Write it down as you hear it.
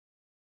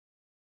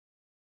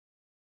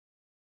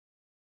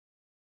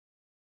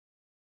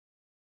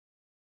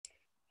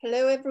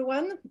Hello,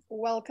 everyone.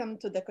 Welcome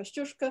to the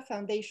Kościuszko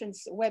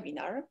Foundation's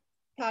webinar,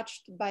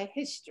 Touched by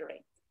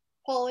History,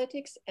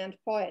 Politics and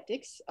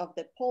Poetics of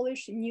the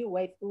Polish New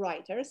Wave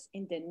Writers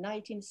in the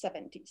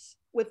 1970s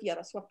with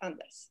Jaroslaw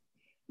Anders.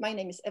 My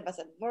name is Ewa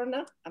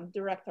Zadworna. I'm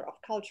Director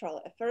of Cultural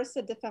Affairs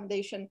at the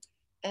Foundation,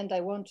 and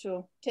I want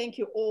to thank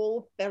you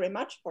all very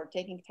much for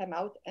taking time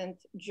out and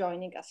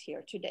joining us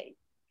here today.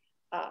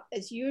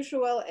 As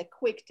usual, a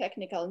quick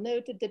technical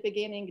note at the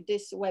beginning.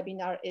 This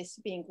webinar is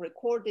being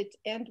recorded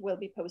and will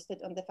be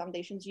posted on the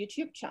Foundation's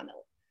YouTube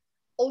channel.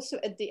 Also,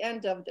 at the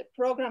end of the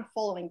program,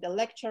 following the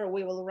lecture,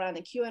 we will run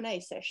a Q&A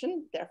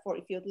session. Therefore,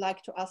 if you'd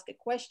like to ask a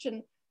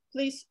question,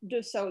 please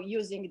do so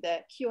using the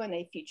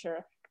Q&A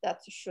feature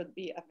that should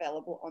be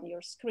available on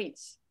your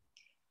screens.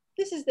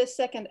 This is the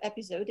second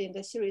episode in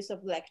the series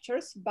of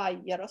lectures by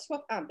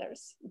Jaroslaw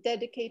Anders,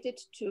 dedicated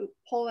to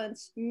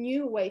Poland's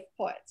new wave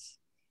poets.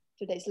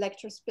 Today's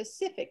lecture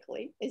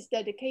specifically is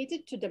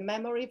dedicated to the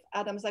memory of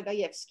Adam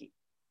Zagajewski,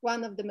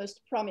 one of the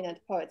most prominent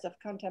poets of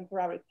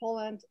contemporary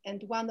Poland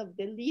and one of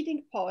the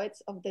leading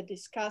poets of the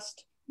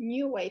discussed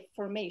new wave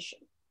formation.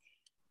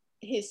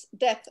 His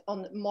death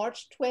on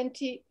March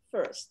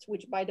 21st,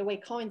 which by the way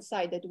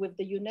coincided with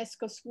the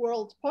UNESCO's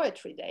World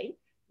Poetry Day,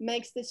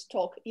 makes this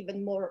talk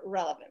even more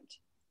relevant.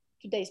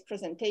 Today's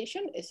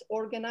presentation is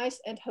organized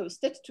and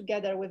hosted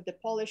together with the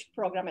Polish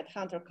program at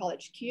Hunter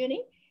College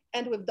CUNY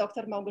and with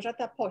Dr.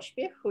 Małgorzata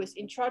Pośpiech, who is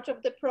in charge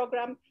of the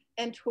program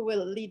and who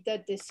will lead the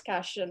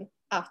discussion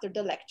after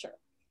the lecture.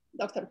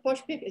 Dr.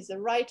 Pośpiech is a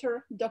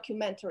writer,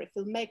 documentary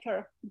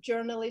filmmaker,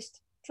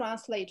 journalist,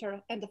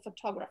 translator, and a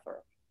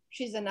photographer.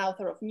 She's an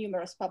author of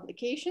numerous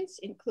publications,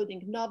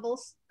 including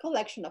novels,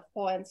 collection of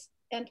poems,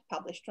 and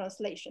published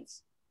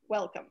translations.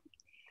 Welcome.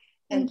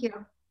 Thank you.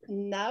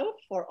 Now,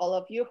 for all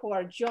of you who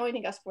are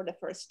joining us for the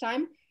first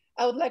time,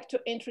 I would like to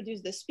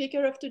introduce the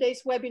speaker of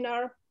today's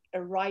webinar, a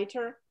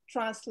writer,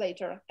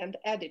 translator, and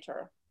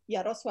editor,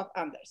 Jaroslaw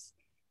Anders.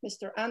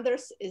 Mr.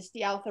 Anders is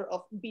the author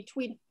of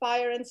Between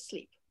Fire and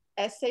Sleep,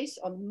 Essays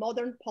on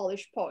Modern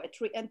Polish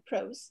Poetry and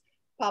Prose,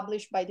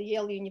 published by the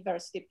Yale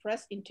University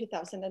Press in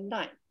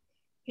 2009.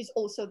 He's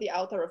also the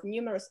author of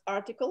numerous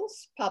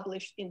articles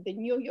published in the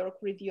New York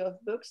Review of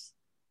Books,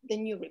 the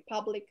New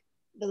Republic,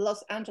 the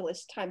Los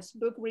Angeles Times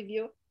Book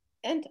Review,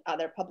 and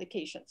other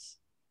publications.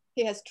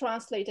 He has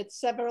translated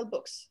several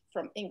books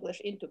from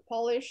English into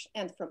Polish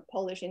and from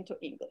Polish into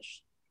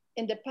English.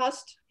 In the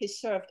past, he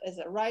served as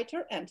a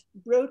writer and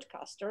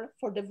broadcaster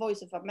for the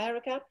Voice of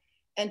America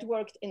and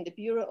worked in the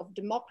Bureau of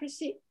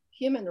Democracy,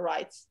 Human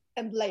Rights,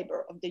 and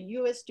Labor of the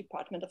US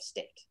Department of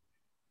State.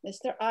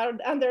 Mr.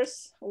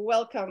 Anders,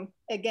 welcome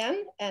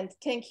again, and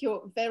thank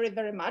you very,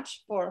 very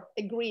much for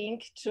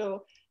agreeing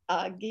to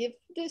give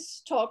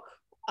this talk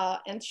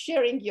and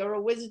sharing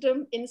your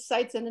wisdom,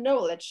 insights, and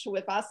knowledge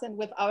with us and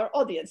with our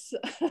audience.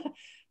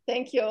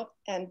 Thank you,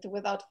 and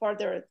without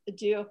further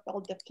ado, well,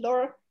 the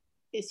floor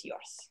is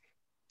yours.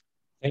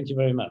 Thank you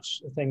very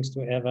much. Thanks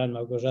to Eva and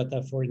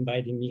Małgorzata for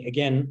inviting me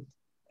again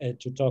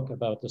to talk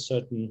about a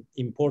certain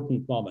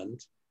important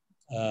moment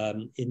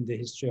in the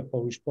history of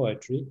Polish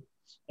poetry,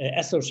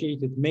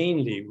 associated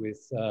mainly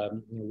with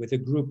a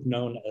group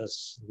known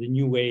as the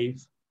New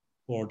Wave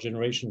or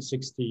Generation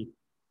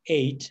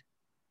 68.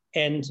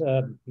 And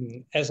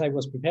as I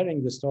was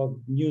preparing this talk,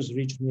 news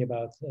reached me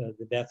about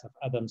the death of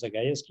Adam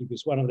Zagajewski, who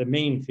is one of the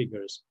main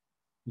figures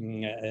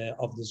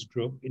of this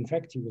group. In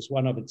fact, he was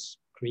one of its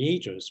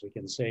creators, we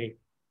can say.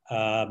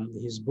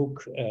 His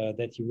book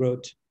that he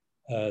wrote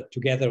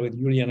together with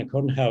Julian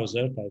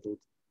Kornhauser, titled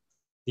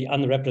The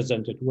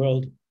Unrepresented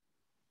World,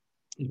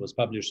 it was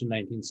published in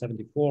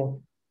 1974,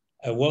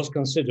 was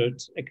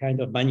considered a kind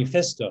of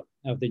manifesto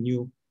of the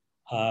new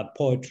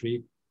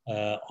poetry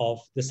of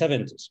the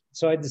 70s.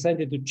 So I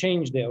decided to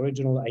change the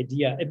original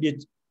idea a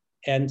bit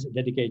and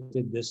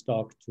dedicated this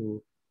talk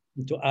to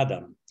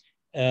Adam.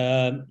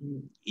 In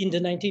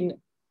the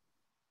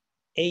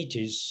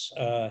 1980s,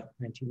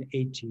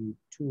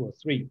 1982 or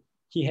 3,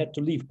 he had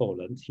to leave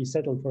Poland. He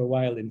settled for a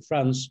while in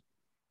France.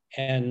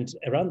 And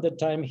around that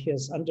time,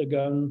 his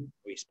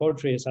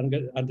poetry has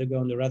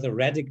undergone a rather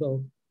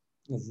radical,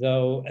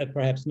 though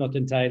perhaps not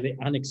entirely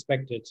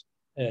unexpected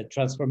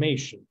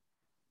transformation.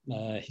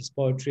 His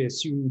poetry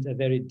assumed a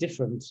very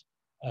different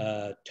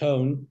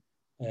tone,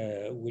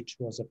 which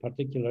was a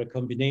particular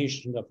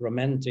combination of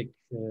romantic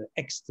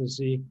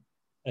ecstasy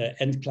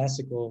and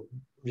classical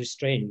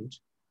restraint.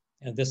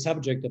 And the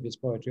subject of his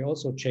poetry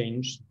also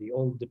changed. The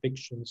old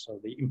depictions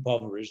of the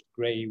impoverished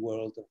gray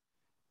world of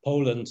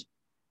Poland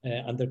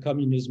under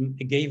communism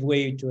gave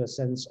way to a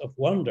sense of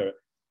wonder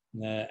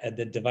at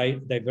the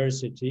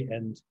diversity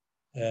and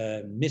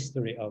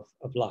mystery of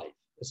life,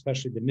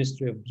 especially the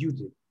mystery of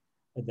beauty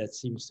that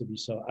seems to be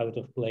so out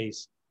of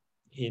place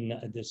in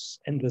this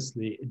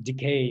endlessly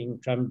decaying,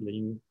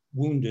 trembling,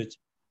 wounded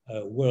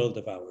world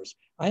of ours.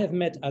 I have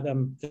met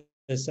Adam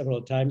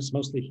several times,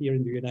 mostly here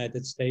in the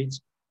United States,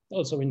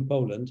 also in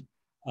Poland.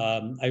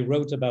 I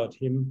wrote about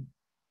him.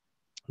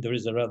 There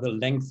is a rather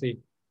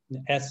lengthy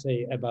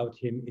essay about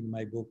him in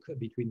my book,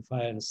 Between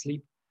Fire and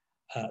Sleep,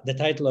 the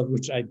title of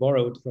which I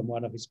borrowed from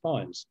one of his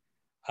poems.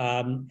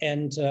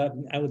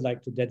 I would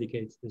like to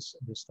dedicate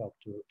this talk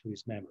to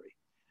his memory.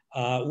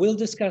 We'll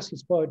discuss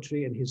his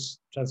poetry and his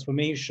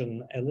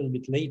transformation a little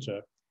bit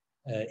later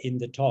in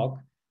the talk.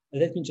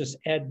 Let me just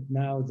add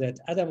now that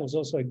Adam was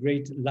also a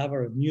great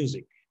lover of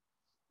music.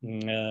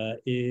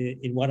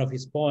 In one of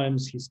his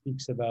poems, he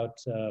speaks about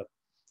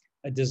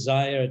a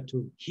desire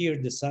to hear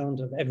the sound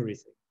of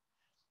everything.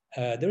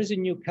 There is a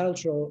new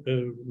cultural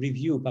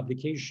review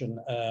publication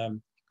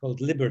called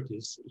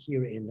Liberties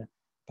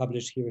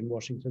published here in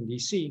Washington,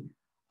 D.C.,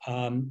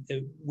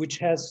 which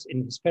has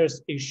in his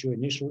first issue,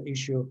 initial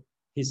issue,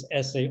 his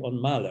essay on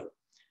Mahler.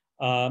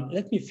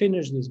 Let me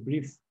finish this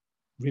brief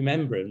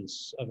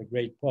remembrance of a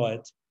great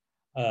poet,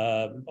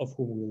 of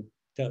whom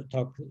we'll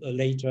talk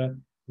later,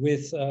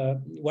 with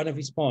one of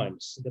his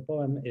poems. The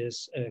poem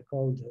is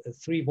called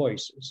Three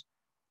Voices.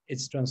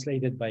 It's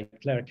translated by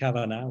Claire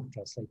Kavanagh, who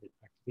translated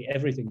practically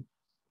everything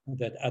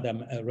that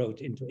Adam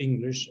wrote into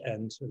English,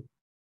 and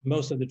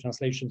most of the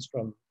translations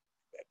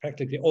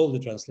practically all the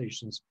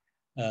translations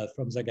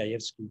from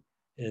Zagajewski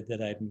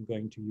that I'm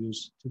going to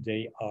use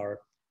today are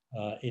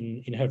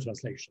in her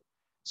translation.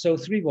 So,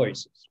 Three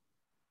Voices.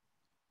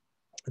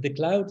 The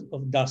cloud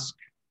of dusk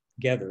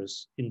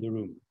gathers in the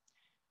room.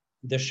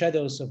 The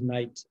shadows of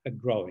night are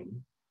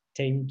growing,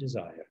 tame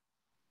desire.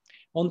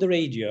 On the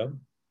radio,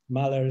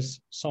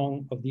 Mahler's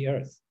Song of the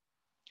Earth.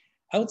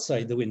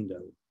 Outside the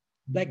window,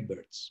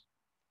 blackbirds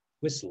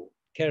whistle,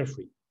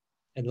 carefree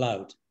and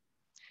loud.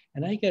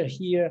 And I can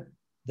hear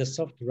the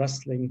soft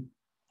rustling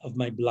of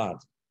my blood,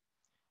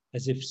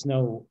 as if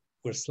snow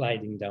were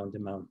sliding down the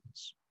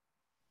mountains.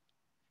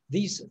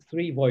 These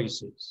three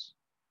voices,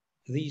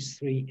 these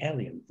three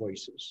alien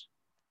voices,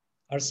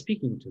 are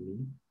speaking to me,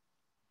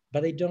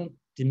 but they don't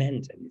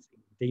demand anything.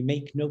 They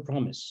make no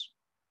promise.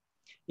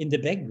 In the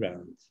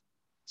background,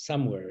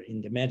 somewhere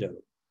in the meadow,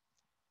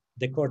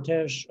 the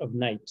cortege of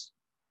night,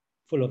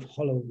 full of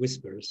hollow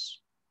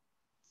whispers,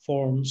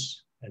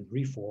 forms and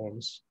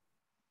reforms,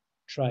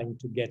 trying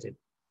to get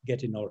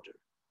in order.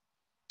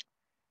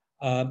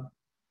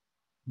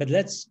 But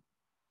let's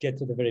get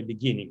to the very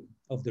beginning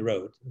of the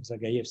road of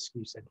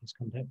Zagajewski's and his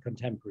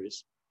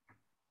contemporaries.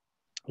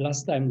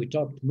 Last time we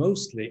talked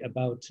mostly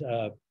about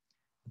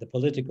the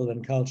political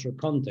and cultural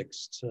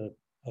context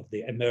of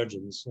the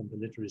emergence of the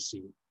literary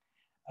scene.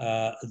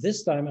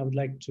 This time I would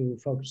like to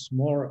focus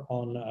more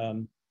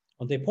on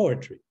their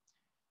poetry,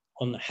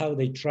 on how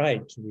they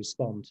tried to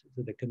respond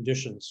to the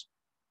conditions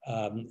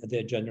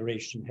their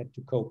generation had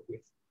to cope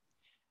with.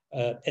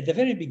 At the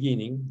very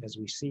beginning, as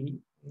we see,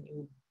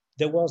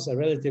 there was a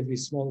relatively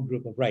small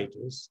group of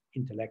writers,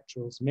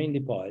 intellectuals, mainly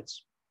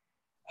poets.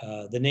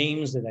 The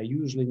names that are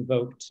usually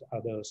invoked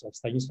are those of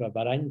Stanisław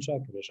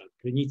Barańczak, Ryszard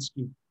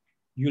Krynicki,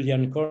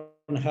 Julian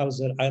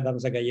Kornhauser, Adam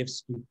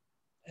Zagajewski,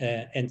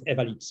 and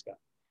Ewa Lipska,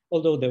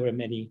 although there were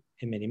many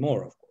and many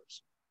more, of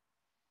course.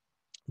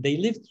 They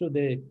lived through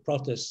the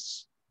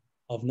protests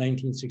of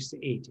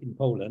 1968 in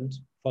Poland,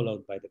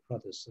 followed by the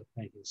protests of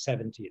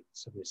 1970 and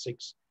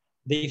 76.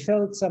 They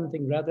felt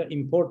something rather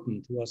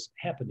important was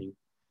happening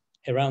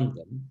around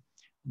them.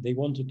 They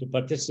wanted to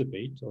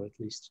participate, or at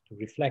least to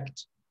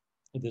reflect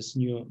this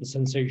new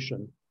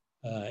sensation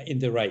in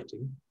the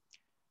writing.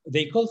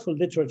 They called for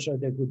literature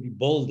that would be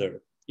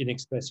bolder in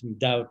expressing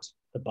doubt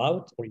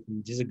about or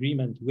even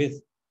disagreement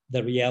with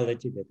the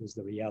reality that is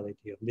the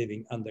reality of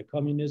living under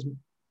communism,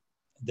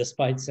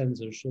 despite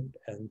censorship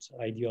and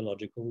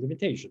ideological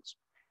limitations.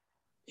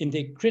 In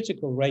the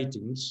critical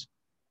writings,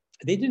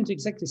 they didn't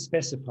exactly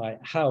specify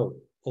how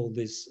all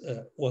this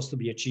was to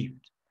be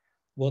achieved,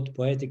 what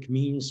poetic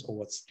means or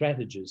what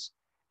strategies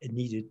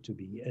needed to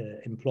be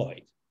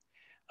employed.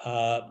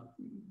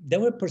 They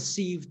were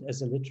perceived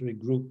as a literary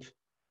group,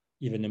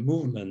 even a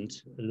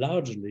movement,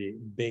 largely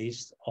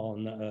based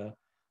on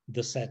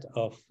the set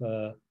of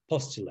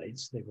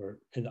postulates they were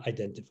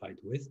identified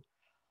with.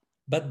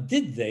 But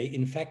did they,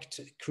 in fact,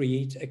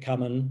 create a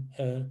common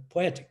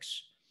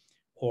poetics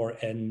or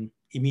an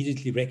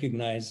immediately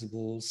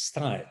recognizable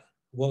style?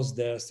 Was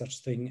there such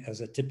thing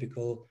as a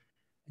typical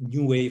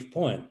new wave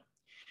poem?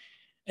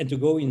 And to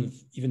go in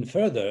even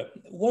further,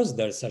 was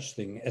there such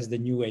thing as the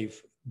new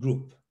wave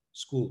group,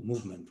 school,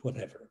 movement,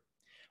 whatever?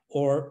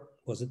 Or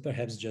was it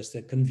perhaps just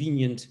a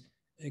convenient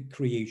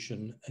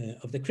creation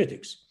of the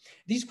critics?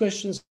 These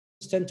questions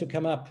tend to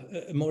come up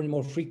more and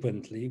more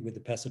frequently with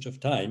the passage of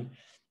time,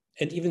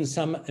 and even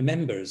some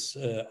members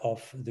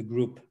of the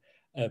group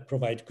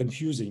provide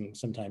confusing,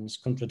 sometimes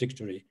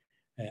contradictory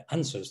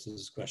answers to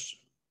this question.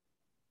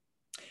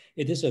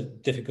 It is a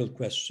difficult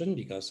question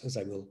because, as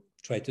I will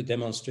try to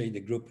demonstrate, the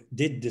group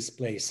did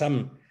display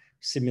some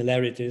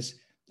similarities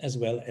as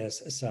well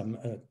as some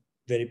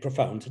very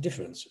profound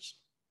differences.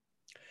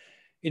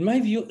 In my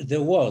view,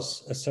 there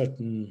was a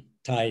certain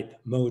type,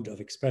 mode of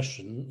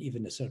expression,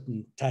 even a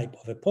certain type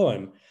of a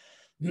poem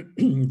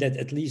that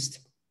at least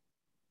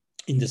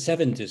in the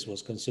 70s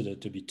was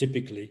considered to be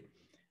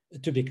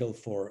typical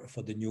for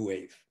the new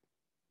wave.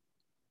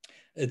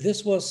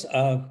 These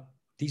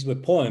were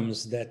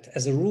poems that,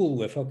 as a rule,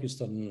 were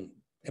focused on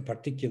a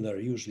particular,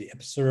 usually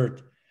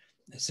absurd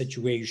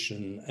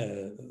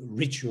situation,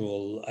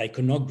 ritual,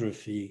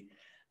 iconography,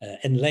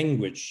 and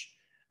language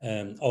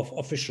of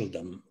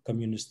officialdom,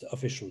 communist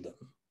officialdom.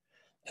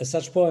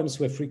 Such poems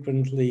were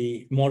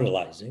frequently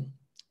moralizing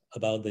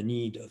about the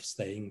need of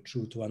staying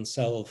true to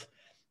oneself,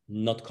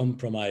 not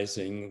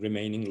compromising,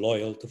 remaining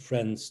loyal to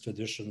friends,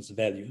 traditions,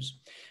 values.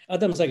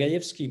 Adam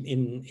Zagajewski,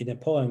 in a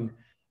poem,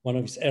 one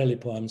of his early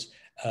poems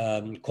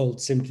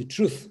called simply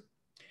Truth,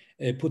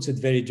 puts it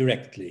very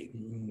directly.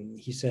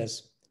 He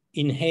says,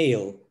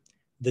 inhale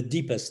the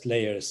deepest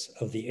layers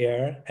of the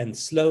air and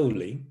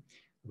slowly,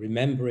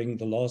 remembering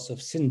the laws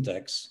of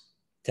syntax,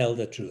 tell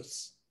the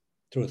truth.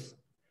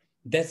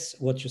 That's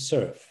what you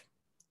serve.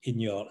 In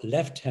your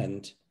left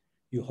hand,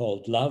 you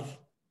hold love,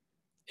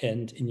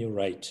 and in your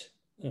right,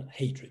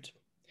 hatred.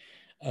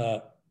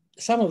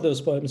 Some of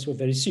those poems were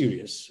very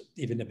serious,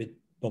 even a bit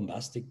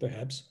bombastic,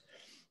 perhaps.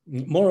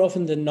 More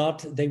often than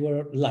not, they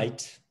were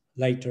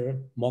lighter,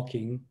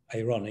 mocking,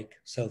 ironic,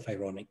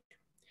 self-ironic.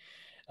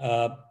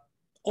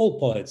 All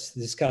poets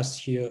discussed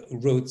here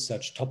wrote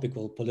such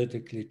topical,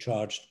 politically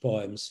charged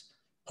poems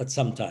at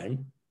some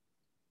time,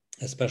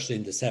 especially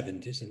in the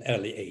 70s and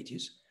early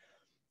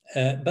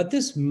 80s. But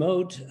this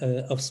mode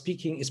of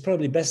speaking is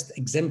probably best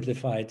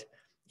exemplified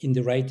in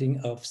the writing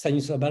of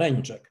Stanisław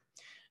Barańczak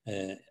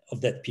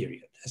of that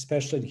period,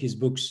 especially in his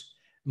books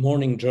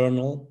Morning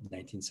Journal,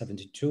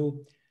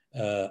 1972,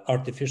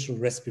 Artificial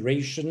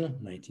Respiration,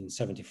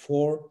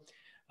 1974,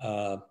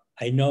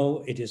 I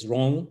Know It Is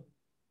Wrong,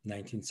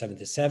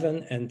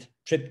 1977, and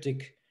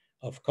Triptych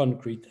of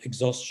Concrete,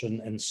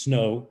 Exhaustion, and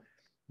Snow,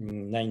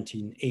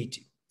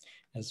 1980.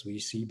 As we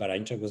see,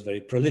 Barańczak was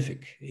very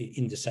prolific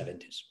in the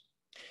 70s.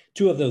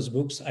 Two of those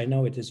books, I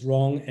Know It Is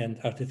Wrong and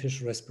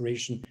Artificial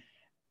Respiration,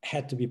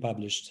 had to be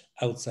published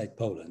outside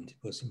Poland.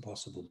 It was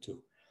impossible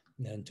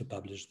to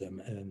publish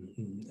them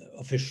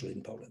officially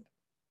in Poland.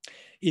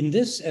 In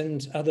this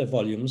and other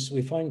volumes,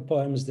 we find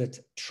poems that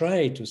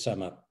try to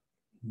sum up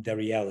the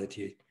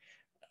reality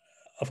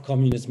of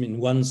communism in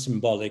one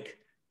symbolic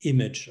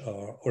image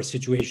or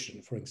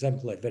situation. For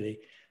example, a very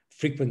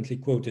frequently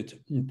quoted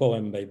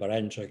poem by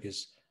Barańczak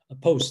is a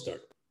poster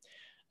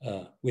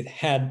with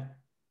head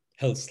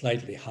held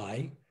slightly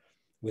high,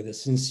 with a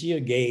sincere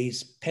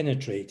gaze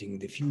penetrating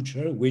the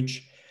future,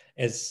 which,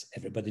 as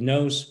everybody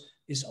knows,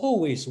 is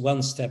always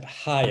one step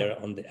higher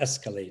on the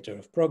escalator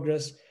of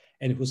progress,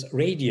 and whose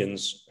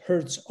radiance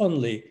hurts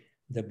only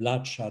the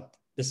bloodshot,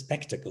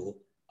 bespectacled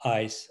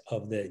eyes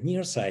of the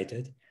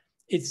nearsighted.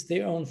 It's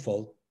their own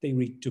fault, they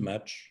read too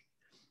much,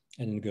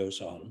 and it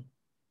goes on.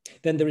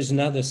 Then there is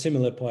another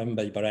similar poem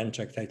by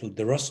Barańczak titled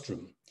The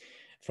Rostrum,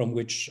 from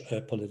which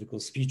political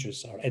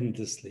speeches are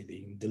endlessly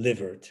being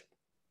delivered.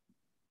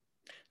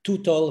 Too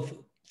tall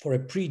for a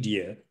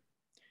prie-dieu,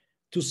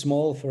 too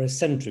small for a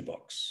sentry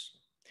box.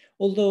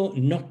 Although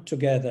knocked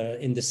together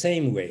in the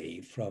same way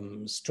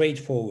from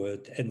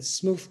straightforward and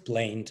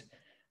smooth-planed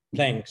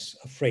planks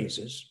of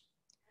phrases,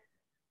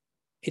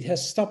 it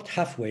has stopped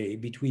halfway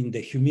between the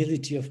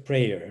humility of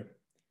prayer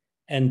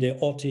and the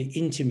haughty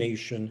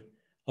intimation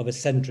of a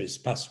century's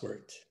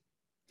password,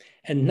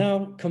 and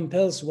now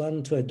compels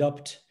one to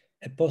adopt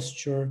a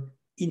posture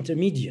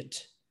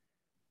intermediate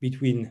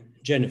between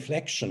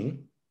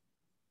genuflection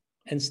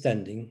and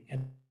standing at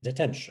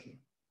attention.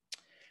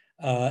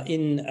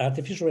 In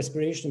Artificial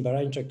Respiration,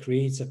 Barańczak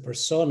creates a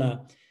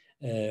persona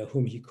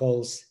whom he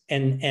calls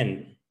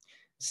NN,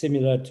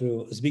 similar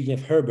to Zbigniew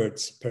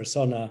Herbert's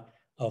persona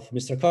of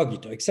Mr.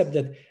 Cogito, except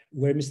that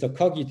where Mr.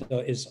 Cogito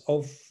is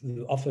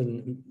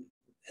often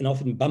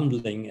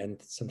bumbling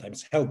and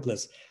sometimes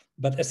helpless,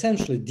 but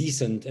essentially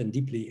decent and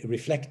deeply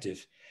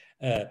reflective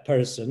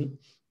person,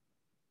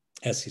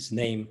 as his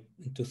name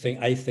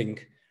I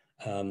think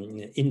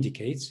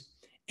indicates,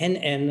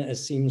 NN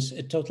seems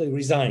totally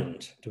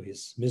resigned to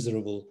his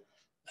miserable,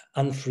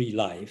 unfree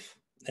life,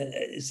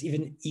 is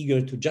even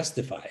eager to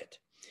justify it,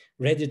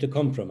 ready to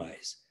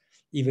compromise,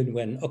 even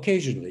when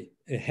occasionally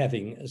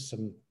having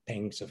some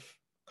pangs of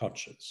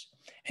conscience.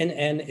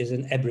 NN is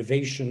an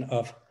abbreviation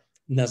of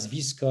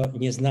nazwisko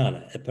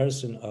nieznane, a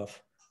person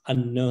of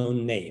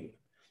unknown name,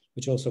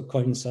 which also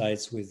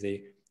coincides with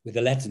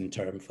the Latin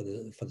term for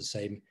the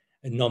same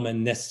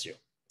nomen nestio.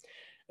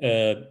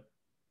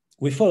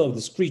 We follow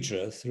this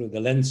creature through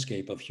the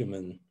landscape of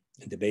human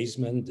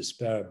debasement,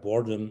 despair,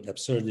 boredom,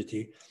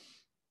 absurdity.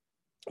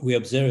 We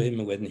observe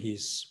him when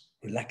he's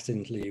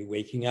reluctantly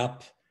waking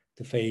up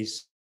to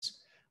face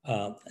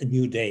a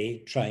new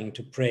day, trying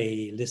to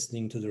pray,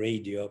 listening to the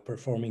radio,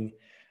 performing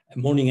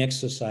morning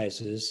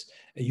exercises,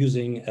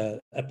 using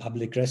a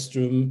public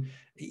restroom,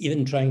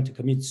 even trying to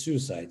commit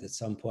suicide at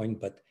some point,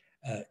 but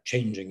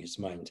changing his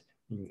mind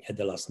at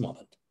the last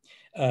moment.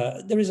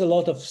 There is a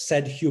lot of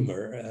sad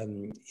humor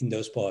in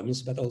those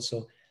poems, but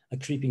also a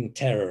creeping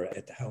terror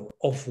at how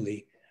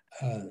awfully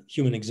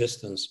human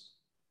existence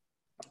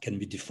can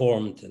be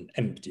deformed and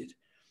emptied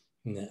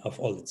of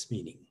all its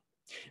meaning.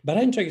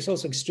 Barańczak is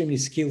also extremely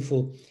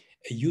skillful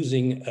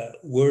using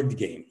word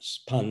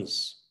games,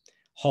 puns,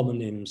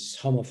 homonyms,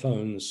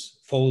 homophones,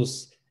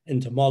 false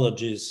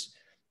etymologies,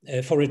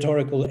 for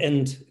rhetorical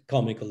and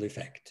comical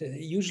effect,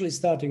 usually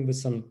starting with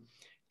some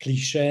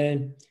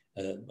cliché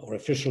or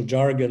official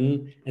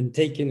jargon and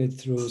taking it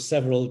through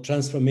several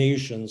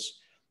transformations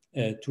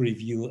to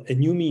reveal a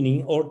new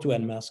meaning or to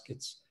unmask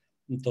its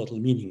total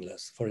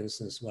meaningless. For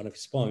instance, one of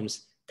his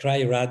poems,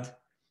 Kraj Rad,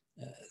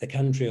 the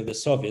country of the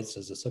Soviets,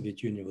 as the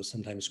Soviet Union was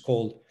sometimes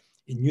called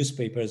in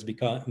newspapers,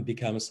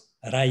 becomes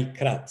Raj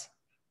Krat,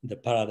 the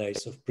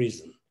paradise of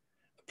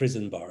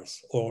prison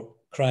bars, or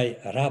Kraj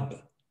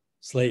Rab,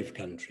 slave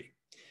country.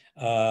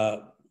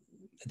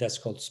 That's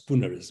called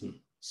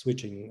spoonerism,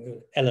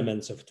 switching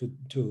elements of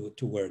two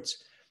words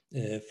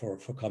for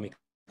comical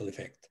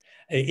effect.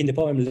 In the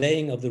poem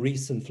Laying of the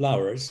Wreaths and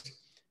Flowers,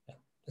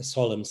 a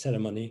solemn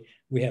ceremony,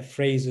 we have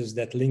phrases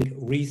that link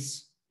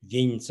wreaths,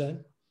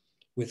 wieńce,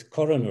 with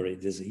coronary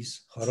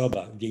disease,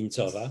 choroba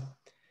wieńcowa,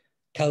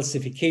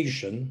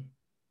 calcification,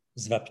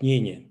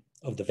 zwapnienie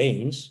of the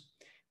veins,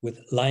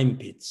 with lime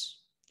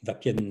pits,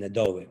 wapienne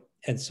doły,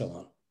 and so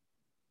on.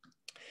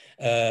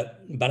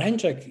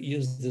 Barańczak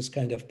used this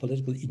kind of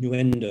political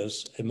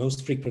innuendos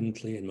most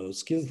frequently and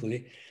most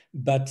skillfully,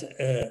 but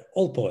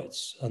all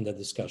poets under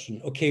discussion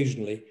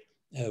occasionally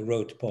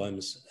wrote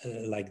poems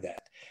like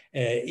that.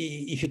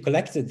 If you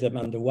collected them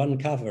under one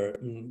cover,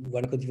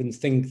 one could even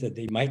think that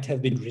they might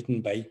have been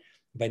written by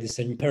the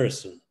same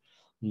person.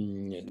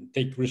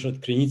 Take Ryszard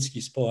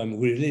Krynicki's poem,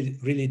 We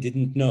Really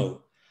Didn't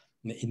Know,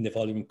 in the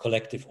volume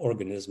Collective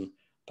Organism,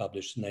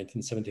 published in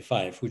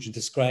 1975, which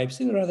describes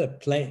in rather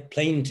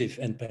plaintive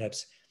and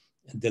perhaps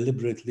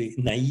deliberately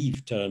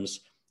naive terms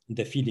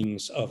the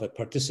feelings of a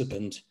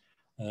participant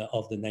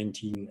of the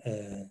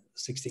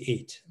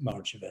 1968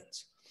 March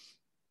events.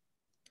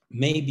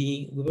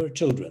 Maybe we were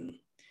children.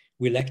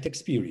 We lacked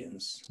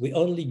experience. We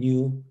only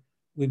knew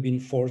we'd been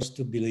forced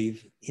to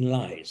believe in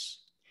lies.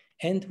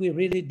 And we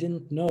really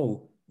didn't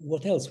know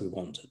what else we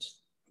wanted,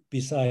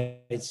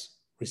 besides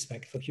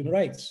respect for human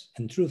rights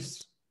and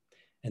truths.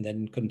 And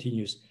then it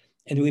continues,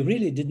 and we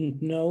really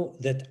didn't know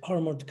that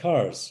armored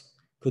cars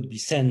could be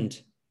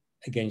sent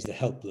against the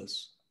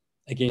helpless,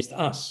 against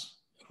us,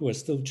 who are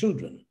still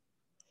children,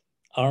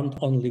 armed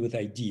only with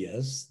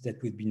ideas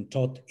that we'd been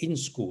taught in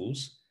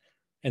schools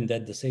and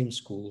that the same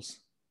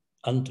schools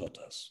untaught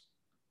us.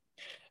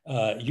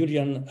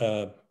 Julian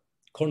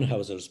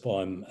Kornhauser's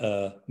poem,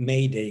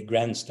 Mayday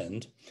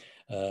Grandstand,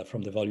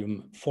 from the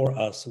volume For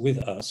Us, With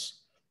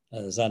Us,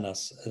 Za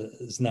nas,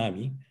 z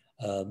nami,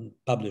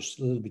 published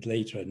a little bit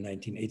later in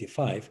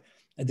 1985,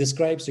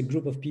 describes a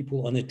group of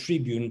people on a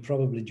tribune,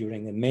 probably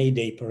during a May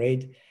Day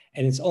parade,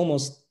 and it's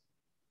almost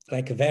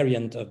like a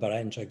variant of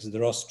Barańczak's The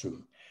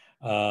Rostrum.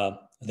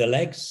 The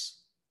legs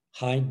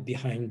hide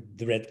behind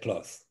the red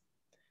cloth.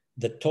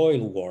 The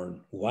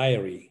toil-worn,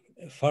 wiry,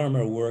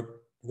 farmer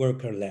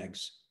worker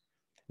legs.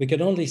 We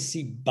can only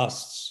see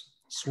busts,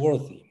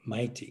 swarthy,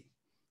 mighty,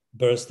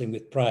 bursting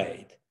with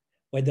pride,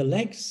 while the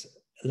legs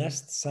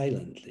last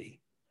silently,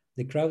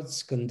 the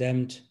crowd's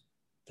condemned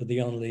to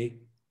the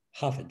only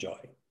half a joy.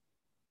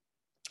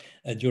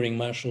 During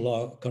martial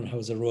law,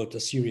 Kornhauser wrote a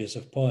series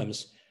of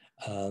poems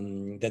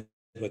that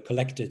were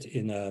collected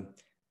in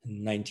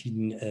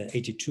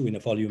 1982 in a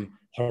volume,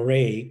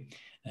 Hooray,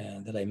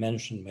 that I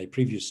mentioned in my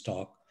previous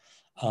talk,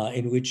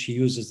 in which he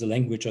uses the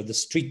language of the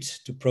street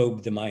to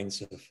probe the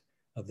minds of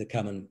the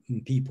common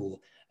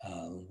people.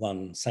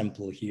 One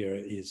sample here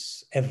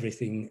is,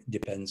 everything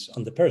depends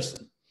on the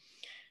person.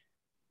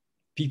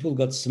 People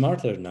got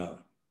smarter now,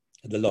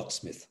 the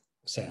locksmith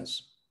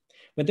says.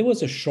 When there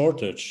was a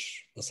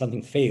shortage or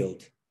something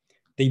failed,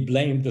 they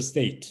blamed the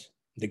state,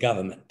 the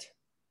government.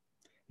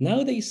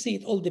 Now they see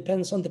it all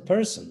depends on the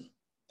person,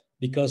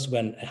 because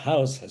when a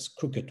house has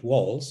crooked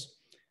walls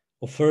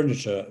or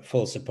furniture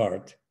falls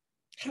apart,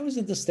 how is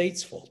it the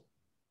state's fault?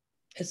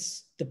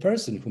 It's the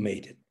person who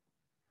made it.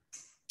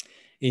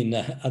 In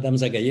Adam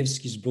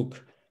Zagajewski's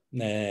book,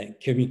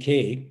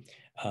 Communiqué,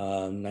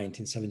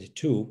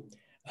 1972,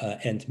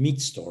 and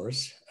Meat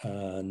Stores,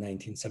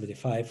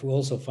 1975, we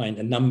also find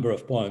a number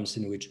of poems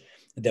in which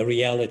the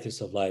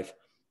realities of life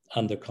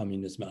under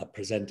communism are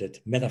presented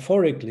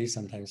metaphorically,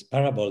 sometimes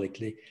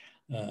parabolically,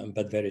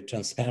 but very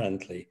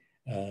transparently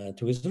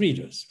to his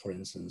readers. For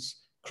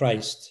instance,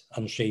 Christ,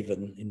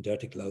 unshaven in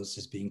dirty clothes,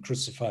 is being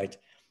crucified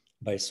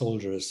by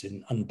soldiers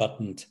in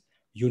unbuttoned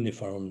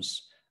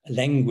uniforms.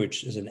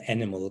 Language is an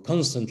animal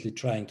constantly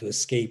trying to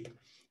escape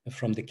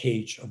from the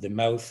cage of the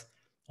mouth,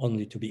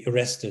 only to be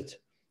arrested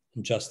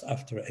just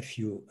after a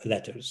few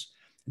letters.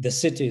 The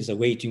city is a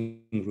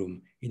waiting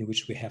room in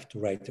which we have to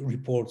write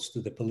reports to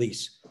the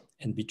police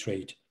and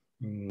betray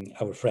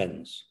our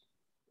friends.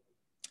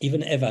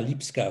 Even Eva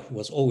Lipska, who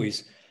was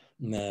always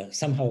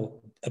somehow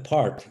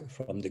apart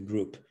from the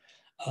group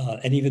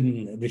and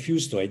even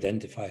refused to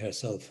identify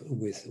herself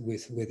with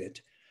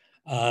it,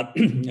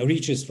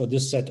 reaches for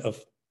this set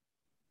of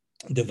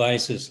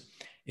devices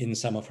in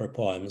some of her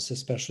poems,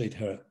 especially in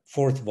her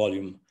fourth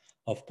volume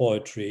of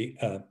poetry,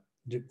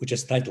 which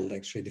is titled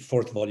actually the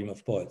fourth volume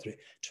of poetry,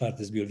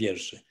 Czwarty zbiór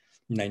wierszy,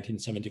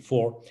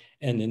 1974,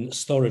 and in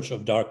Storage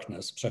of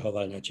Darkness,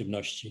 Przechowania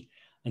ciemności,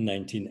 in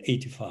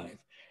 1985.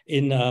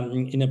 In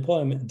a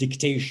poem,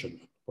 Dictation,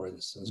 for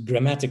instance,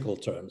 grammatical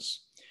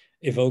terms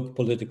evoke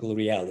political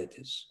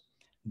realities.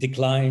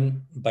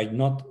 Decline by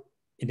not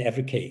in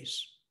every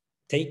case.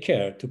 Take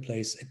care to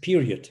place a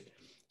period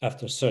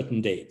after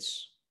certain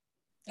dates.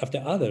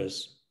 After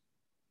others,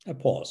 a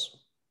pause.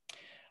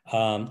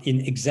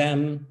 In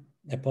Exam,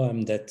 a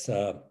poem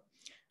that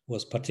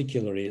was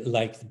particularly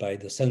liked by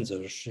the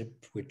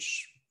censorship,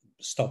 which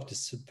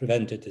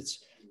prevented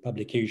its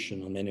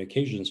publication on many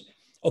occasions,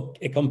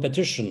 a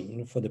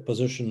competition for the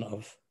position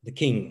of the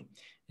king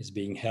is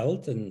being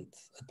held, and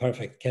a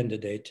perfect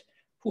candidate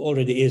who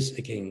already is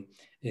a king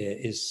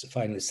is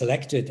finally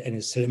selected and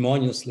is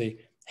ceremoniously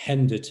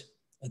handed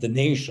the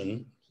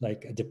nation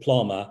like a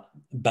diploma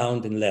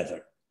bound in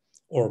leather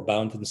or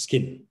bound in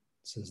skin,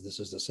 since this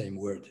is the same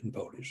word in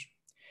Polish.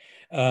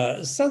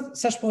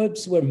 Such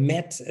poems were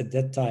met at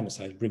that time, as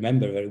I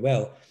remember very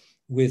well,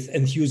 with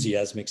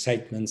enthusiasm,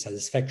 excitement,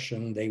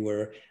 satisfaction. They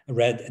were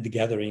read at the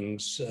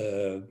gatherings,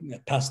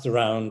 passed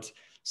around,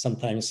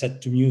 sometimes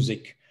set to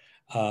music.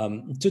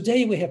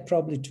 Today, we have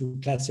probably to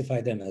classify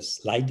them as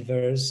light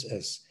verse,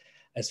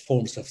 as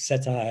forms of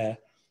satire,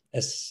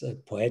 as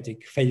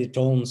poetic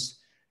feuilletons,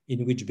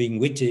 in which being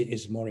witty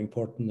is more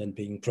important than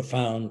being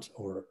profound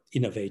or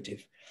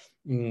innovative.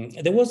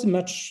 There wasn't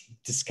much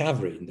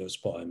discovery in those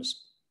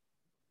poems.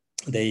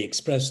 They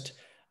expressed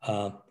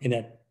in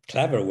a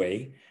clever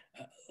way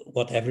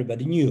what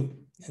everybody knew,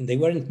 and they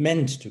weren't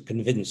meant to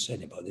convince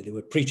anybody. They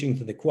were preaching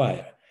to the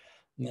choir.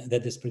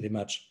 That is pretty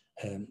much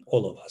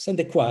all of us. And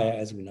the choir,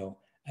 as we know,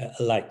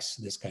 likes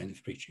this kind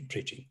of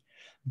preaching.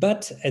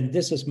 But, and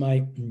this is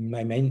my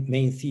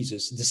main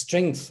thesis, the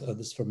strength of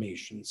this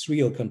formation, its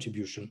real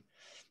contribution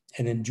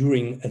and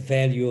enduring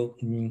value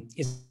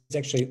is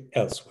actually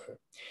elsewhere.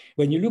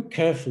 When you look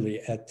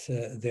carefully at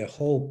their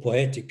whole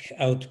poetic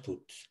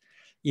output,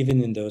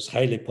 even in those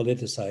highly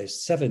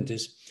politicized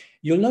 70s,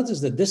 you'll notice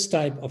that this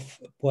type of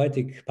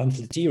poetic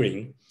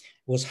pamphleteering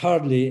was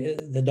hardly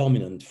the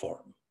dominant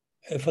form.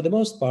 For the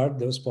most part,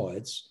 those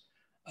poets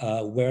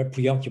were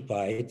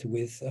preoccupied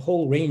with a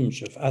whole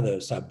range of other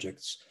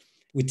subjects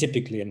we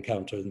typically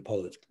encounter in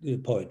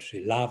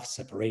poetry: love,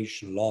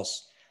 separation,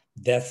 loss,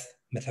 death,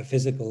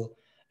 metaphysical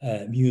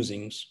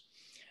musings.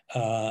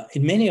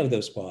 In many of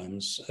those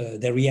poems,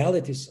 the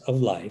realities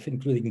of life,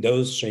 including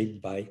those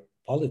shaped by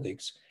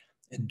politics,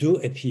 do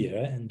appear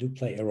and do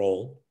play a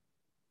role,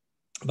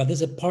 but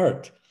as a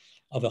part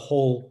of a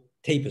whole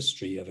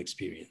tapestry of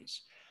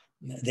experience.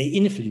 They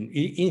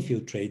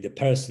infiltrate the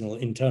personal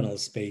internal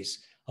space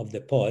of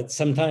the poet,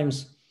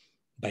 sometimes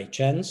by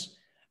chance,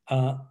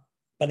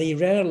 but they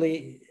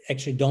rarely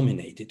actually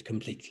dominate it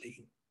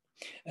completely.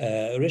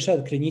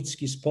 Ryszard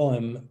Krynicki's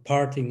poem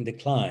Parting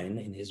Decline,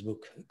 in his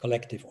book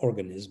Collective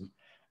Organism,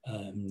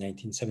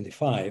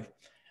 1975,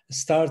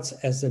 starts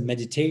as a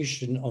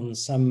meditation on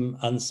some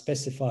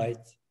unspecified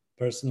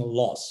personal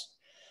loss.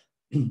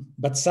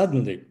 But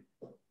suddenly,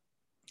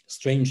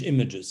 strange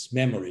images,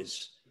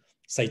 memories,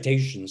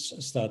 citations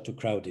start to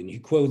crowd in. He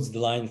quotes the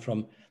line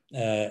from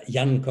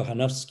Jan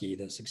Kochanowski,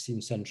 the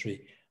 16th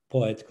century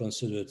poet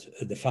considered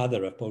the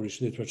father of Polish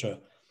literature.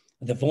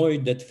 The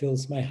void that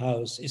fills my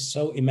house is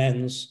so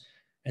immense,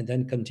 and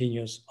then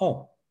continues,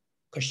 oh,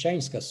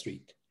 Kościańska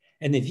Street,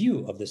 and a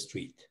view of the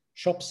street,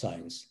 shop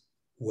signs,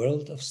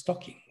 world of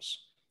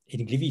stockings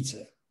in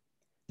Gliwice.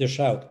 The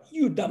shout,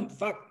 you dumb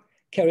fuck,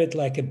 carried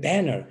like a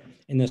banner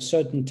in a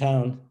certain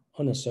town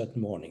on a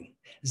certain morning.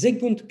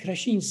 Zygmunt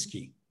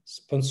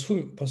Krasiński's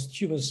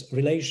posthumous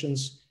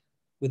relations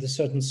with a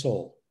certain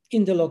soul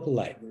in the local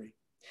library.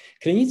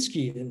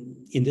 Krynicki,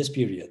 in this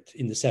period,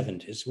 in the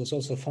 70s, was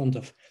also fond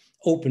of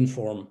open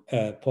form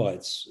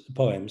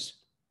poems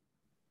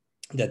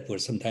that were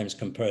sometimes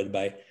compared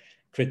by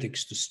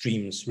critics to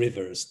streams,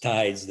 rivers,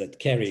 tides that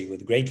carry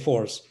with great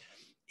force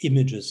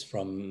images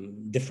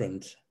from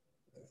different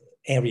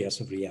areas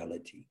of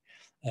reality.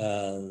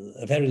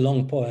 A very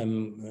long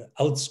poem,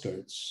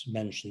 Outskirts,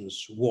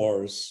 mentions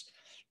wars,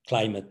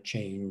 climate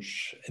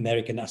change,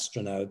 American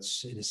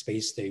astronauts in a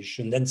space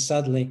station. Then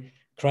suddenly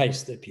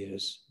Christ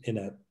appears in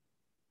a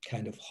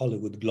kind of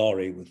Hollywood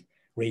glory with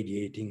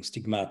radiating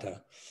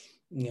stigmata.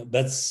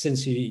 But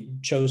since he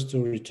chose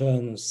to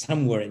return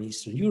somewhere in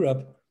Eastern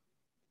Europe,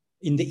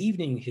 in the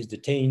evening he's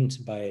detained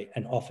by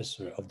an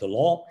officer of the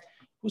law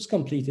who's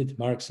completed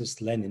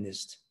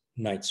Marxist-Leninist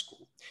night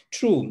school.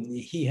 True,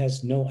 he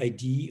has no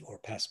ID or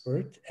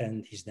passport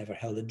and he's never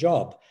held a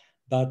job,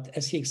 but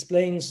as he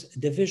explains,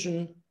 the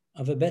vision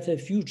of a better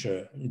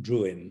future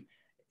drew him.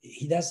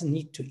 He doesn't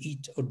need to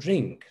eat or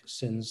drink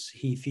since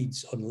he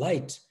feeds on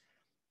light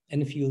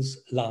and feels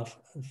love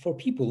for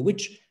people,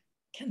 which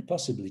can't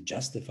possibly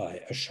justify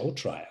a show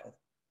trial.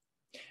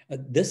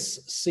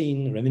 This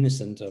scene,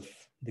 reminiscent of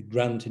the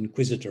Grand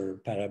Inquisitor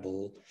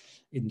parable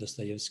in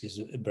Dostoevsky's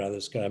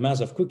Brothers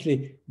Karamazov,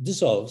 quickly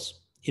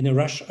dissolves in a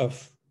rush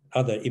of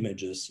other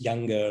images: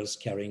 young girls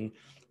carrying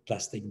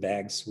plastic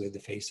bags with the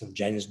face of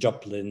Janis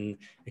Joplin,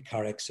 a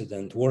car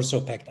accident,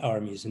 Warsaw-Pact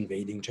armies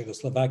invading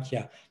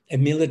Czechoslovakia, a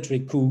military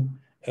coup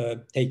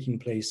taking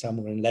place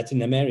somewhere in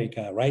Latin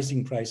America,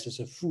 rising prices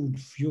of food,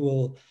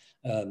 fuel,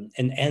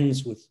 and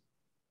ends with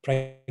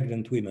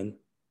pregnant women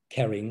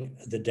carrying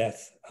the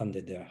death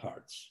under their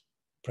hearts,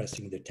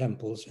 pressing their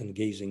temples and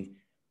gazing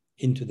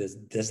into this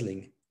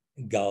dazzling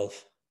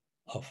gulf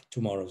of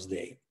tomorrow's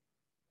day.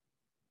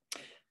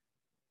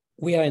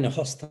 We are in a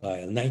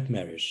hostile,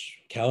 nightmarish,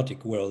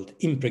 chaotic world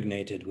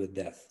impregnated with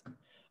death.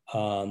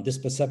 This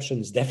perception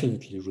is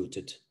definitely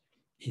rooted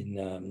in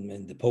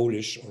the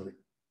Polish or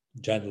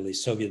generally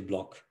Soviet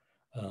bloc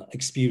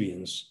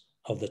experience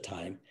of the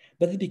time,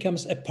 but it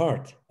becomes a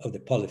part of the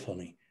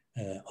polyphony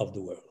of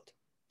the world.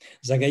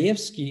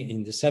 Zagajewski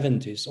in the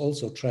 70s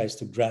also tries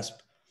to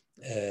grasp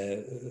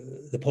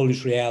the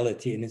Polish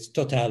reality in its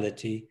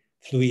totality,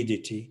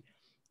 fluidity,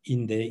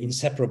 in the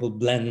inseparable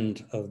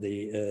blend of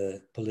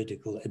the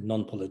political and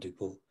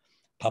non-political,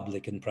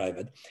 public and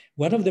private.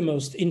 One of the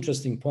most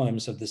interesting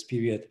poems of this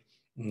period,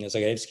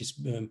 Zagajewski's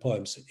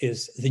poems,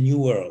 is The New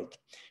World,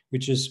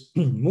 which is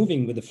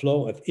moving with the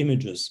flow of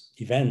images,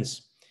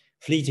 events,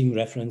 fleeting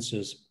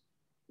references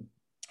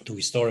to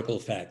historical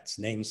facts,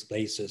 names,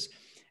 places,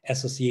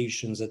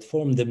 associations that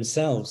form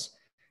themselves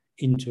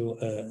into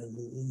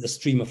the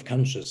stream of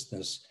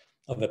consciousness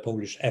of a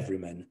Polish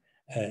everyman.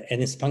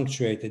 And it's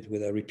punctuated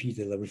with a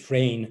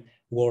refrain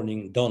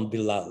warning, don't be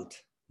loud,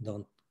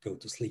 don't go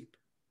to sleep.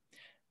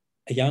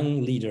 A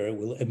young leader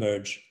will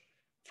emerge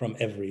from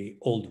every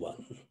old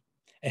one.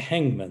 A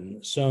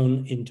hangman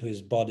sewn into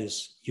his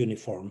body's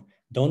uniform,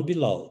 don't be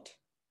lulled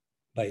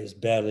by his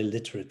barely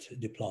literate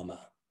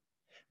diploma.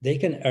 They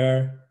can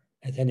err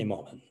at any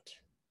moment.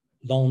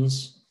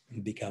 Lawns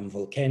become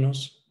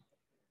volcanoes,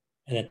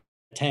 and a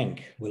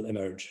tank will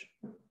emerge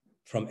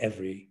from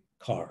every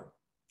car.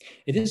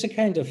 It is a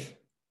kind of,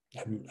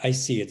 I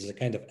see it as a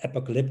kind of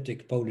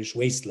apocalyptic Polish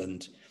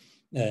wasteland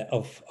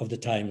of the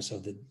times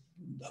of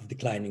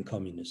declining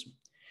communism.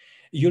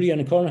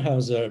 Julian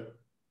Kornhauser's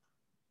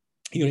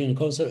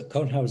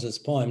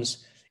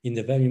poems in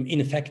the volume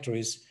In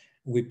Factories,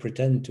 We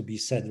Pretend to Be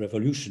Sad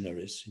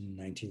Revolutionaries in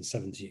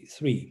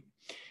 1973,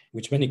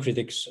 which many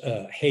critics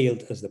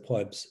hailed as the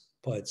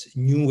poet's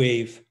new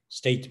wave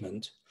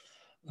statement.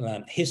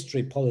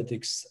 History,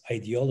 politics,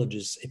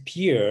 ideologies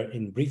appear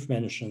in brief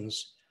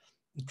mentions,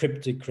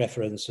 cryptic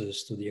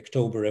references to the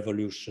October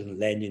Revolution,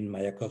 Lenin,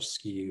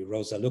 Mayakovsky,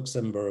 Rosa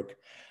Luxemburg,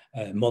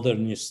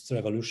 modernist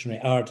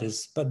revolutionary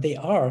artists, but they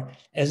are,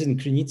 as in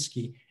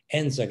Krynicki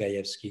and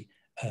Zagajewski,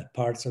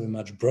 parts of a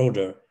much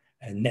broader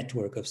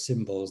network of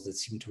symbols that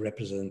seem to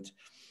represent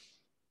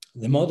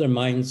the modern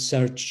mind's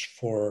search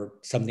for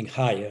something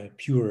higher,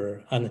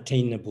 purer,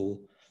 unattainable,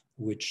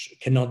 which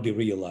cannot be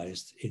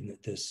realized in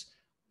this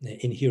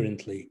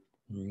inherently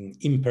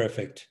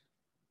imperfect,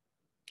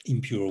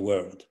 impure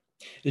world.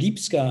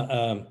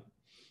 Lipska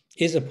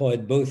is a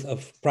poet both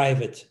of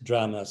private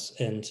dramas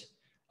and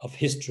of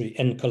history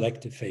and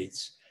collective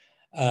fates.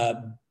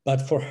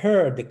 But for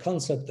her, the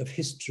concept of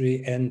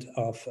history and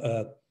of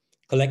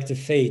collective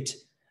fate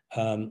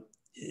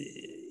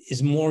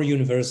is more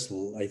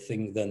universal, I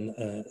think, than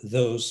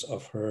those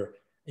of her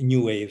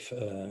new wave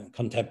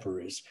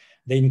contemporaries.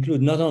 They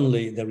include not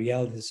only the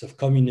realities of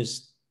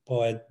communist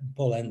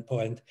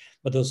Poland,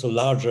 but also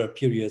larger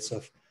periods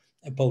of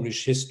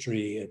Polish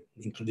history,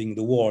 including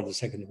the war, the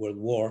Second World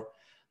War,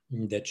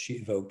 that she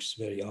evokes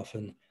very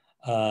often.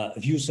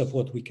 Views of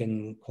what we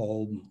can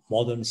call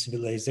modern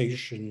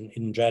civilization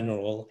in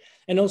general,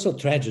 and also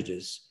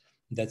tragedies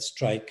that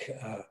strike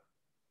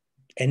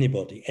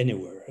anybody,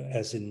 anywhere,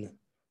 as in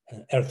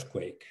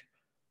earthquake,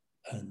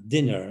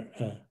 dinner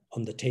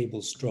on the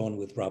table strewn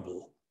with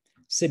rubble,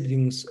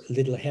 siblings'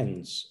 little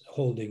hands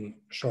holding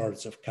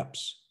shards of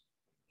cups.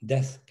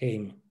 Death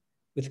came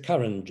with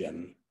currant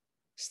gem,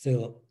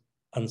 still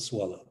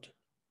unswallowed.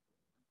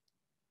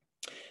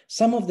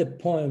 Some of the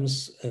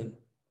poems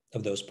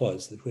of those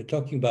poets that we're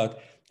talking about,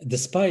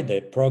 despite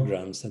their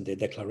programs and their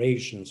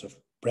declarations of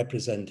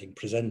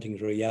presenting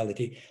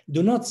reality,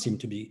 do not seem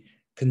to be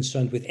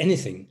concerned with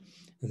anything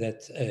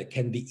that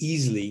can be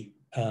easily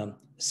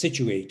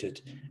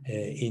situated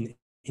in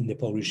the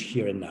Polish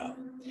here and now.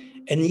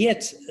 And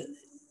yet,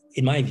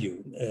 in my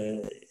view,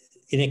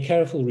 in a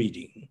careful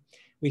reading,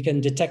 we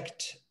can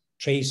detect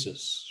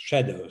traces,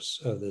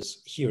 shadows of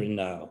this here and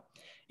now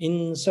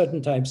in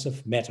certain types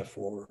of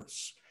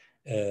metaphors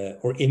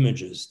or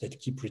images that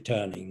keep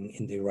returning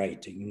in the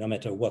writing, no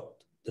matter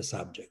what the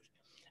subject.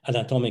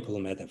 Anatomical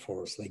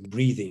metaphors like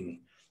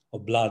breathing or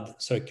blood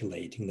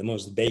circulating, the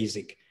most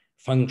basic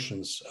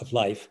functions of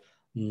life,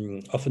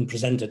 often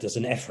presented as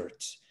an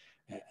effort,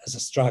 as a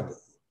struggle.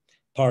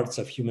 Parts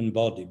of human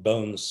body,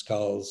 bones,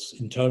 skulls,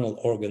 internal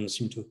organs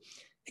seem to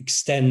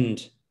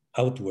extend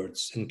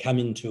outwards and come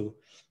into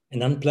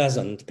an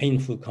unpleasant,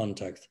 painful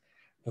contact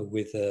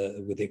with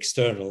the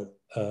external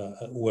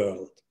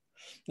world.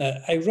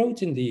 I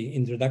wrote in the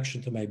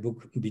introduction to my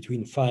book,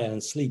 Between Fire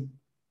and Sleep,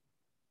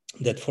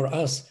 that for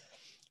us,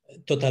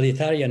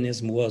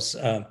 totalitarianism was,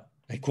 I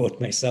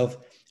quote myself,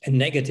 a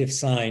negative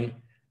sign,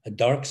 a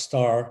dark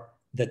star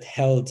that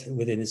held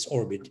within its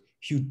orbit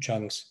huge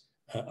chunks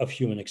of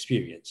human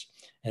experience.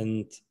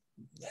 And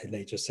I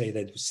later say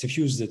that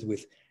suffused it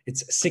with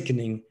its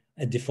sickening,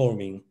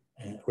 deforming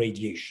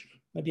radiation.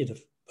 A bit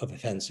of a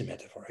fancy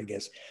metaphor, I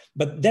guess.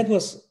 But that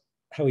was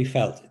how he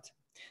felt it.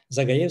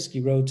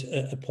 Zagajewski wrote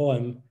a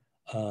poem,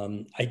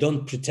 I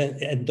don't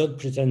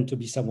pretend to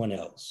be someone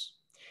else,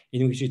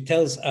 in which he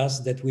tells us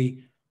that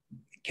we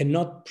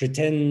cannot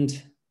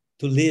pretend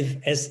to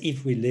live as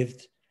if we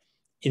lived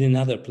in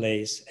another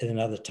place at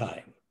another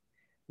time.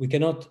 We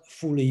cannot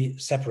fully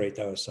separate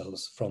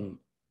ourselves from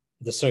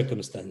the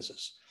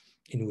circumstances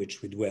in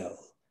which we dwell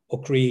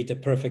or create a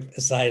perfect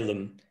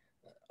asylum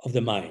of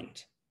the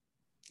mind.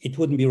 It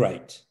wouldn't be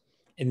right,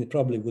 and it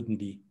probably wouldn't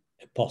be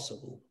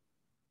possible.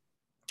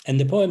 And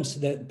the poets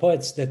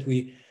that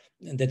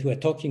we're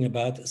talking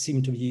about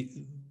seem to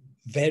be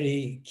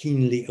very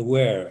keenly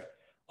aware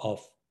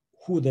of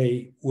who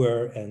they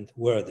were and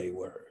where they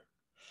were.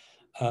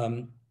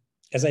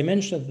 As I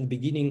mentioned at the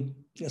beginning,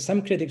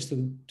 some critics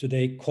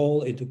today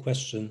call into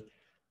question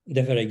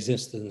the very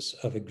existence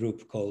of a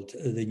group called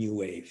the New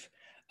Wave,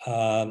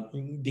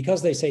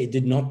 because they say it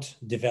did not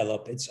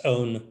develop its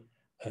own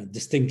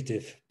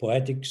distinctive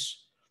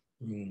poetics,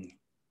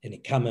 in a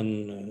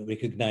common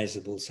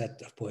recognizable set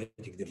of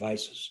poetic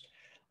devices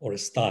or a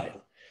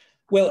style.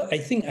 Well, I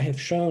think I have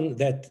shown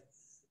that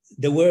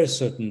there were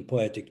certain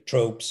poetic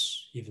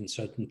tropes, even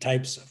certain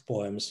types of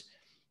poems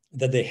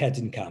that they had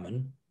in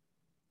common.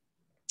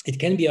 It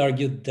can be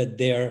argued that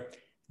their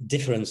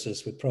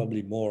differences were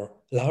probably more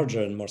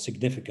larger and more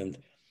significant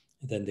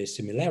than their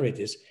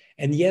similarities.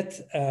 And yet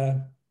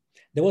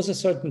there was a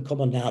certain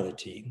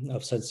commonality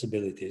of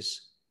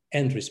sensibilities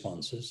and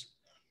responses,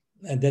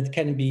 and that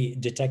can be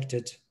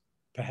detected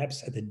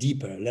perhaps at a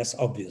deeper, less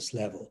obvious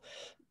level.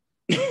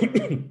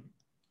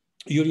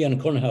 Julian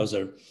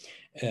Kornhauser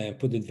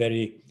put it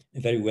very,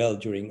 very well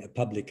during a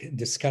public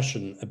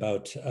discussion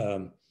about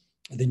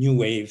the New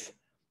Wave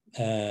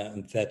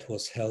that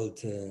was held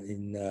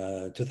in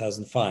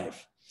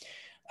 2005.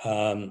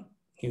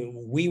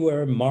 We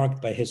were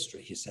marked by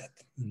history, he said.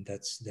 And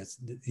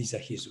these are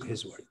his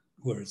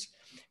words.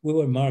 We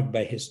were marked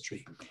by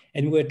history,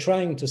 and we're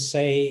trying to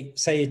say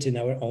it in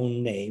our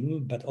own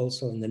name, but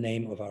also in the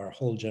name of our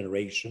whole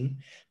generation,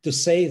 to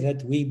say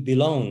that we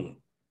belong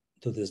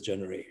to this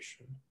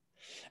generation.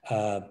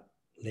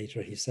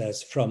 Later he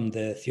says, from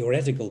the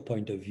theoretical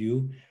point of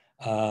view,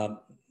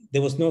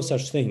 there was no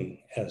such thing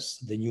as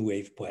the New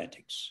Wave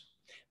poetics,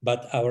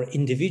 but our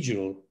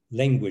individual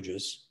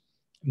languages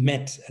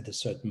met at a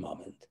certain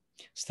moment,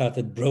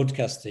 started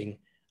broadcasting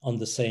on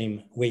the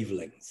same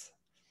wavelength.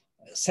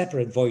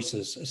 Separate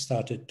voices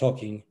started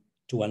talking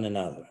to one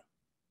another.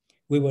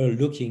 We were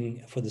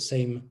looking for the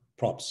same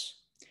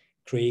props,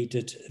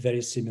 created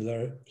very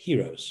similar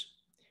heroes.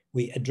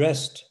 We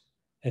addressed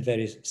a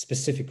very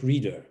specific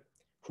reader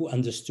who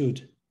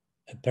understood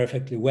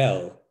perfectly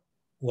well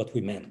what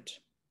we meant.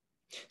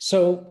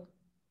 So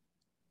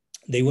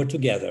they were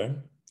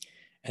together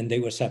and they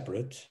were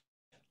separate,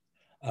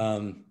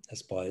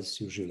 as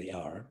poets usually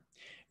are.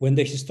 When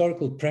the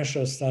historical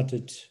pressure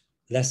started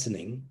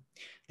lessening,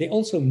 they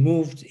also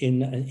moved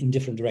in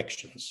different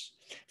directions.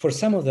 For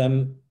some of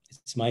them,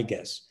 it's my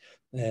guess,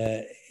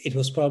 it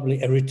was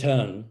probably a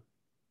return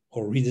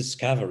or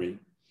rediscovery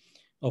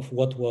of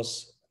what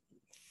was,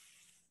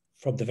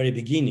 from the very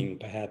beginning,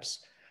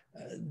 perhaps,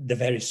 the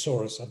very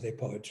source of their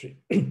poetry.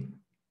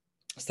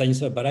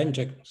 Stanisław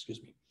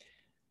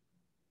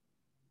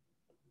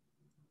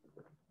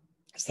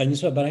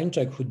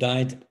Barańczak, who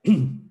died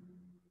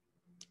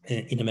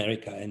in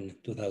America in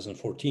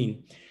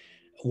 2014,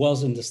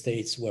 was in the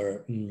States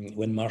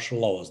when martial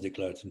law was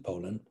declared in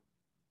Poland,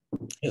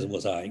 as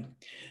was I.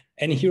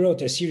 And he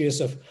wrote a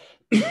series of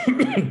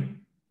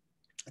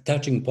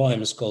touching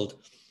poems called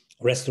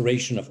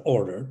Restoration of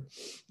Order,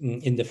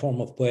 in the form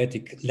of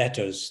poetic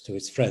letters to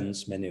his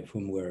friends, many of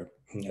whom were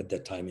at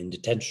that time in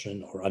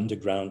detention or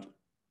underground,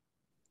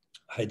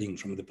 hiding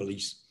from the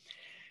police.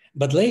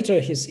 But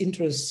later his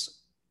interests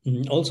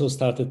also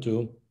started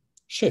to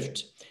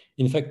shift,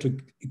 in fact, to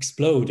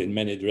explode in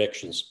many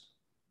directions.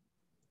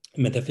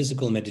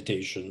 Metaphysical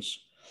meditations,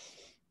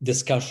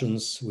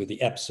 discussions with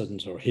the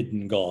absent or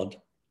hidden God,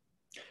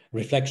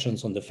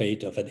 reflections on the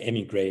fate of an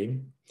emigre,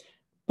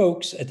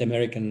 pokes at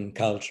American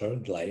culture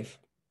and life.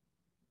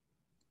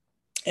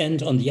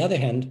 And on the other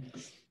hand,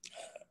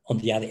 on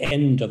the other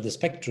end of the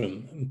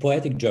spectrum,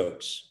 poetic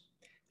jokes,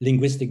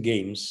 linguistic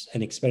games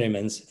and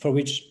experiments for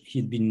which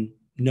he'd been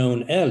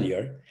known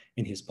earlier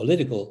in his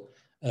political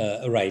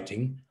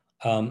writing,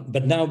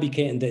 but now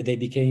they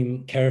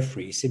became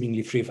carefree,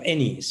 seemingly free of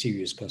any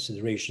serious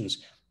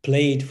considerations,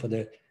 played for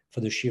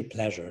the sheer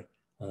pleasure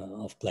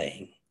of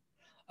playing.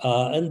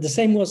 And the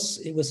same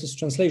was his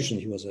translation.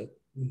 He was a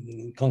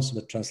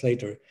consummate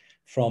translator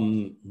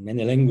from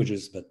many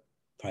languages, but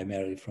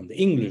primarily from the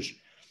English.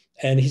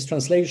 And his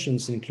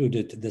translations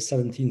included the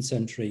 17th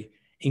century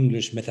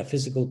English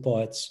metaphysical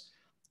poets,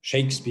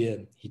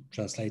 Shakespeare. He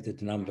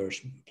translated a number of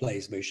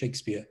plays by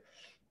Shakespeare,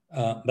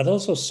 but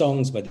also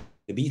songs by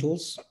the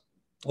Beatles,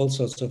 all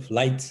sorts of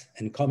light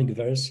and comic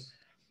verse.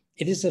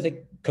 It is that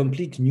a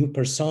complete new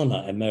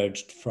persona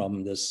emerged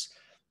from this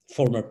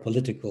former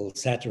political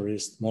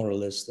satirist,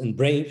 moralist, and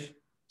brave,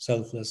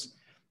 selfless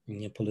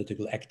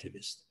political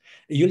activist.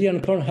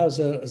 Julian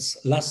Kornhauser's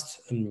last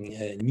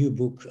new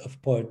book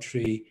of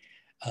poetry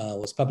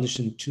was published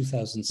in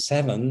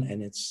 2007,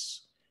 and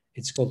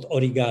it's called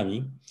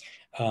Origami.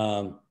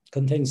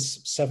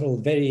 Contains several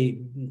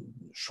very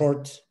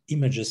short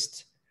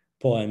imagist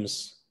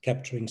poems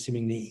capturing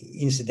seemingly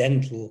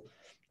incidental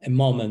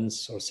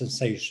moments or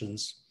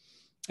sensations,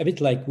 a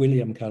bit like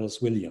William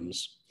Carlos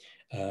Williams.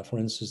 For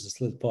instance, this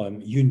little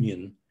poem,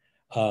 Union.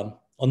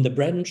 On the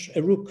branch,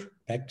 a rook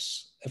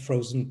pecks a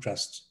frozen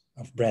crust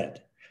of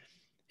bread.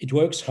 It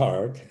works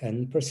hard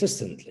and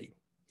persistently.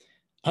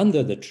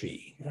 Under the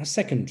tree, a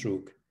second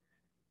rook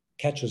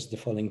catches the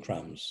falling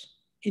crumbs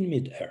in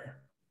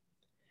midair.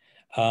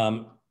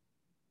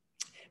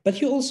 But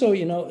he also,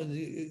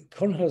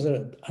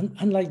 Kornhauser,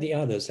 unlike the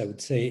others, I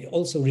would say,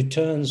 also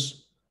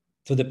returns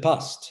to the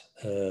past.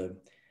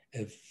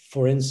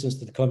 For instance,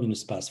 to the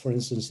communist past. For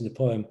instance, in the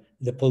poem,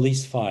 The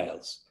Police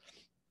Files,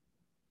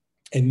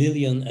 1.5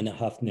 million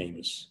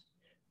names,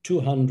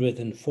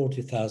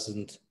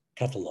 240,000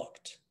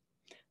 catalogued,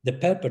 the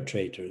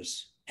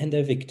perpetrators and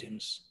their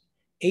victims,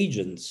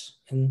 agents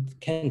and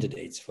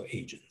candidates for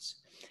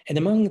agents. And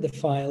among the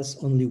files,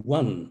 only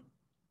one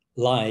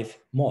live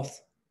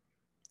moth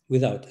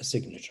without a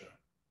signature.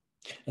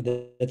 And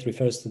that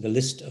refers to the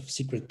list of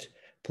secret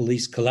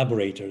police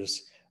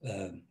collaborators,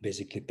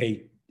 basically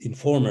paid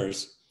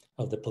informers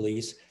of the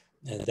police.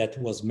 The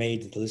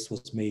list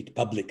was made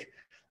public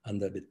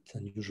under a bit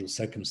unusual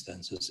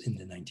circumstances in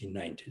the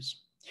 1990s.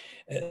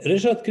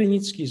 Ryszard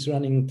Krynicki is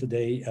running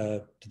today,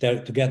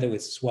 together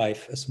with his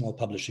wife, a small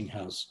publishing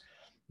house,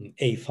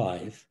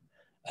 A5.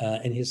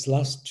 And his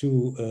last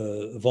two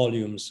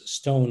volumes,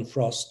 Stone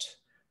Frost,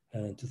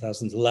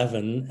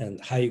 2011,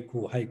 and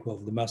Haiku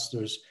of the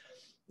Masters,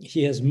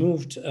 he has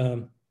moved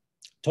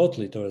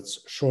totally towards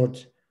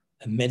short,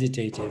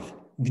 meditative,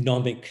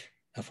 gnomic,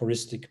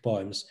 aphoristic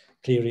poems,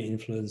 clearly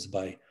influenced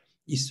by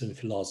Eastern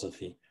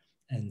philosophy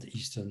and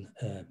Eastern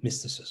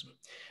mysticism.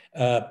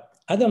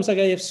 Adam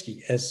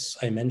Zagajewski, as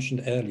I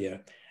mentioned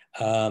earlier,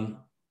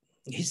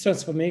 his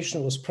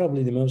transformation was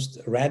probably the most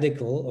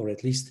radical, or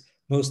at least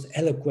most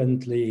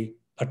eloquently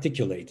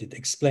articulated,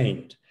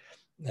 explained.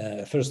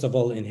 First of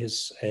all, in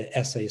his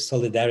essay,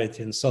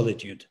 Solidarity and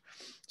Solitude,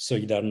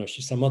 Solidarność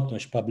I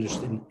Samotność,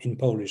 published in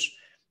Polish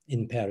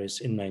in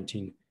Paris in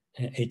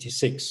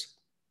 1986.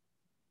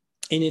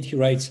 In it, he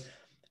writes,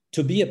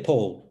 to be a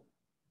Pole,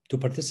 to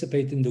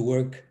participate in the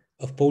work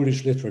of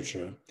Polish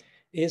literature,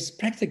 is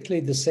practically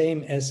the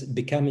same as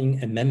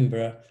becoming a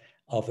member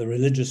of a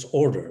religious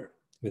order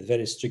with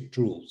very strict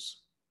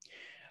rules.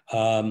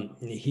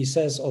 He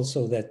says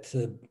also that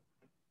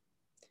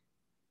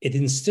it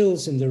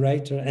instills in the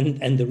writer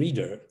and the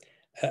reader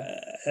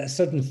a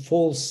certain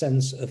false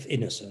sense of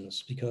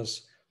innocence,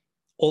 because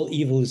all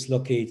evil is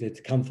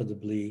located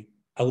comfortably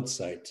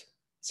outside,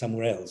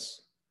 somewhere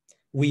else.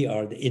 We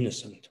are the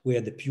innocent, we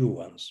are the pure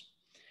ones.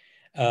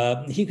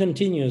 He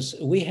continues,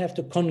 we have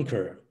to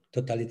conquer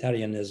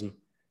totalitarianism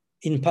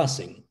in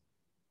passing,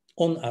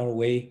 on our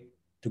way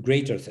to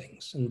greater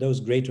things. And those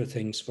greater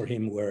things for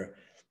him were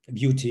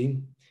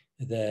beauty,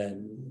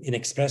 the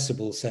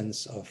inexpressible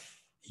sense of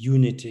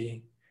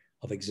unity,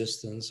 of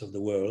existence, of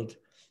the world,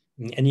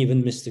 and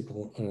even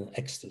mystical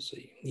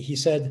ecstasy. He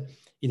said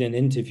in an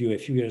interview a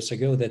few years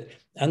ago that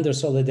under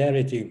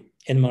Solidarity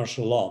and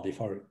martial law,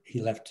 before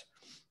he left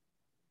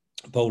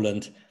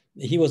Poland,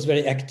 he was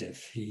very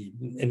active. He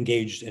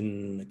engaged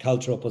in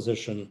cultural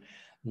opposition.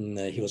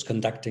 He was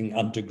conducting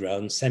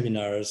underground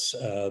seminars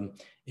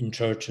in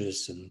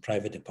churches and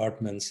private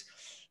apartments.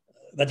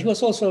 But he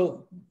was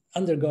also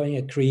undergoing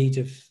a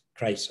creative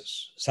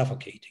crisis,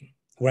 suffocating,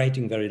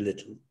 writing very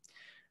little.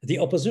 The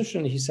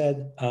opposition, he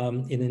said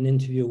in an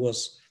interview,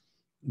 was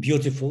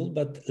beautiful,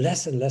 but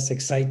less and less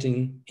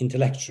exciting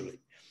intellectually.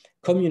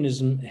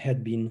 Communism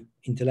had been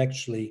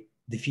intellectually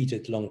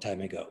defeated a long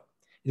time ago.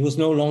 It was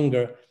no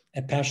longer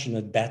a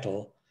passionate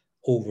battle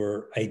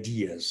over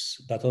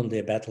ideas, but only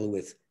a battle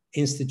with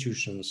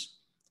institutions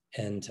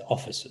and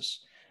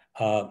offices.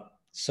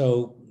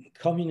 So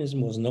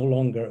communism was no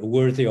longer a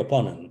worthy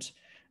opponent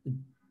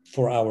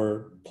for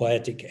our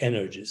poetic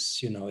energies.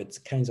 You know, it's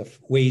kind of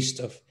waste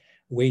of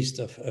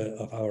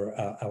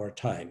our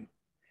time.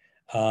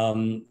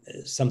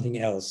 Something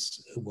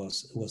else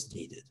was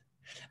needed.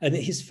 And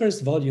his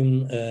first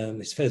volume,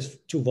 his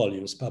first two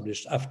volumes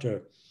published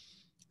after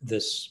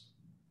this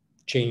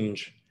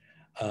change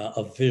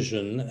of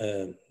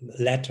vision,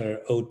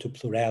 Letter, Ode to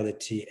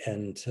Plurality,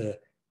 and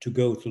To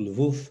Go to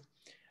Lvov.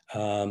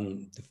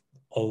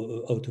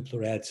 Ode to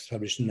Plurality was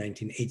published in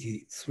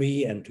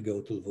 1983 and To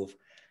Go to Lvov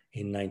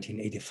in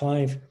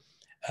 1985.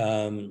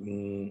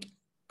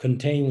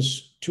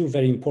 Contains two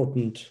very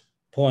important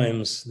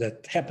poems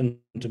that happen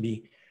to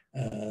be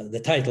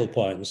the title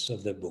poems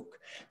of the book.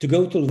 To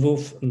Go to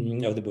Lvov,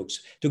 of the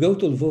books. To Go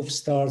to Lvov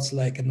starts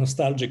like a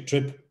nostalgic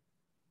trip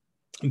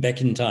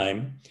back in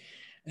time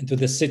into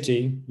the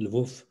city,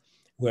 Lvov,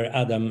 where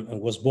Adam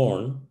was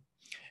born,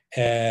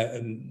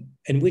 and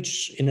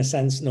which, in a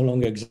sense, no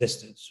longer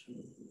existed.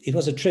 It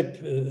was a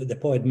trip the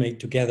poet made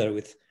together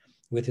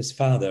with his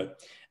father.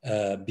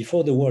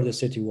 Before the war, the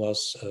city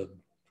was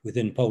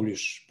within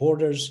Polish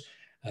borders,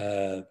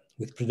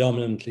 with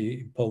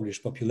predominantly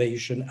Polish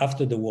population.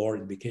 After the war,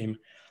 it became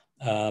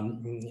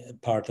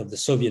part of the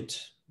Soviet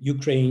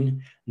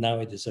Ukraine. Now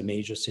it is a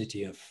major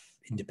city of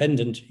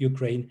independent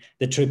Ukraine.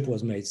 The trip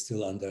was made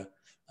still under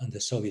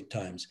Soviet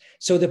times.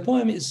 So the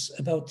poem is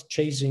about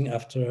chasing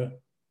after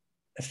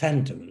a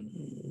phantom,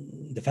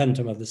 the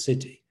phantom of the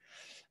city.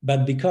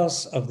 But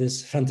because of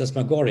this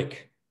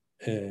phantasmagoric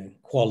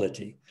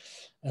quality,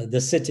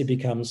 the city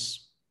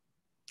becomes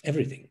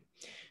everything.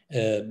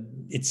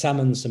 It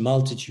summons a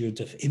multitude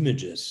of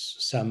images,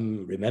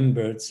 some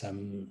remembered,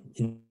 some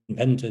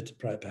invented,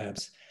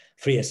 perhaps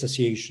free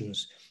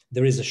associations.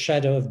 There is a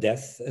shadow of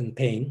death and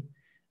pain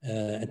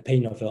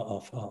of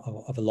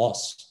a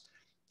loss,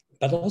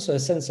 but also a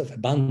sense of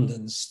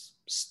abundance,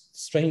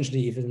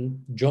 strangely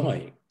even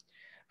joy.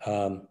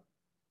 A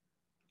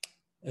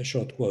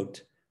short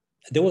quote: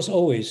 "There was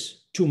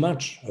always too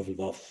much of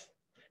love.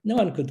 No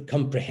one could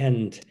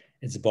comprehend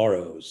its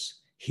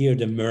borrows, hear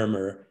the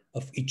murmur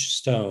of each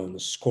stone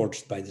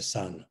scorched by the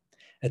sun.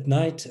 At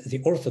night,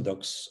 the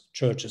Orthodox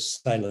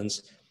Church's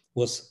silence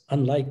was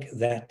unlike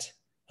that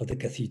of the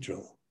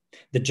cathedral.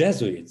 The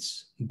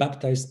Jesuits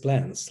baptized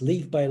plants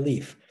leaf by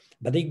leaf,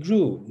 but they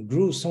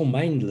grew so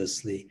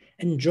mindlessly,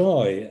 and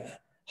joy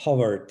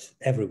hovered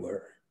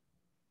everywhere.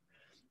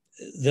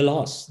 The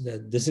loss, the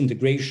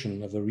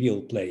disintegration of a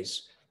real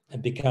place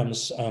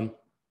becomes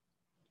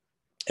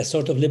a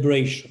sort of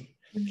liberation.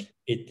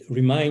 It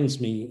reminds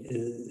me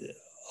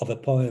of a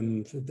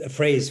poem, a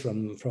phrase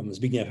from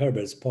Zbigniew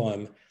Herbert's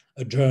poem,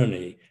 A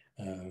Journey.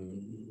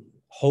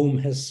 Home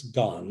has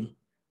gone,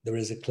 there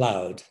is a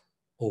cloud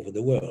over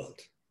the world.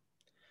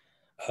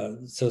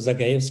 So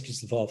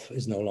Zagajewski's Lvov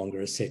is no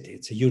longer a city,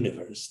 it's a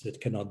universe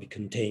that cannot be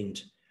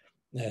contained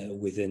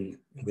within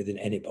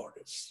any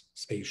borders,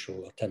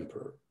 spatial or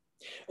temporal.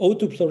 Ode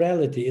to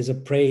Plurality is a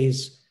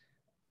praise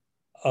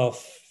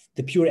of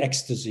the pure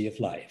ecstasy of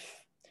life,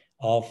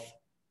 of,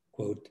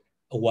 quote,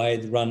 a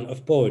wide run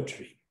of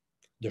poetry,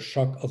 the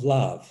shock of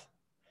love,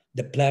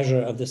 the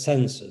pleasure of the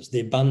senses,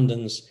 the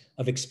abundance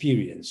of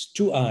experience,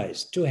 2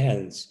 eyes, 2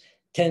 hands,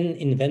 10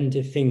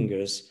 inventive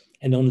fingers,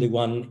 and only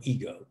 1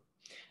 ego.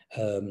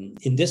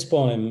 In this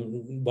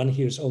poem, one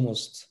hears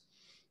almost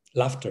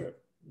laughter,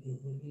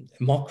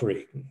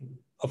 mockery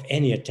of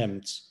any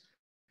attempts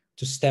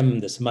to stem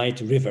this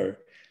mighty river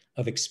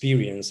of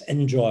experience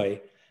and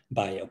joy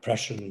by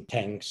oppression,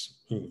 tanks,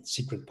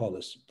 secret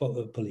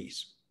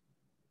police.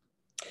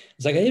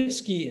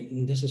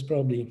 Zagajewski, this is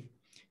probably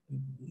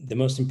the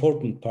most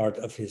important part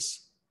of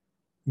his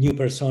new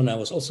persona,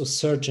 was also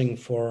searching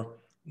for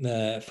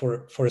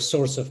a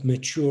source of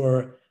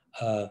mature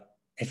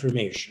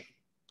affirmation,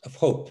 of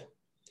hope,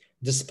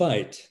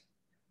 despite,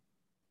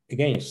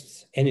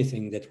 against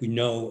anything that we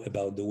know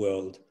about the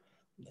world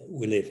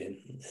we live in.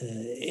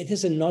 It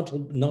is a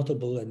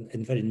notable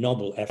and very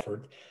noble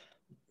effort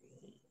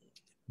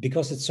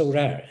because it's so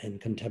rare in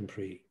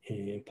contemporary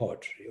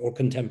poetry or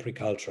contemporary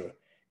culture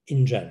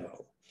in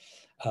general.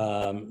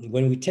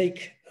 When we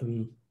take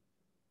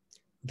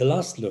the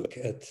last look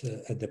at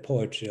the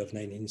poetry of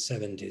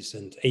 1970s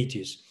and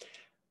 80s,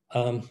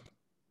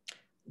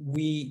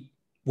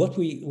 what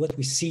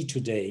we see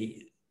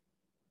today,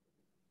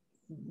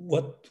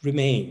 what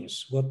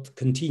remains, what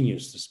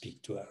continues to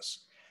speak to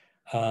us,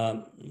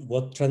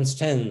 what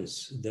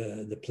transcends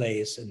the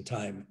place and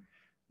time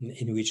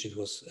in which it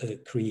was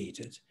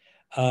created.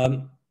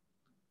 To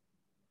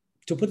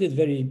put it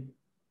very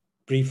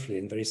briefly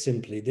and very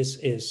simply, this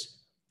is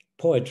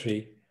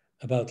poetry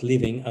about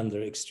living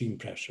under extreme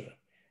pressure.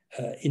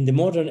 In the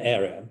modern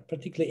era,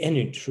 particularly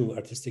any true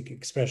artistic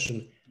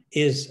expression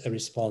is a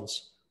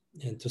response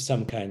to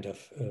some kind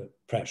of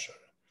pressure.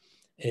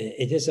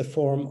 It is a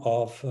form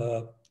of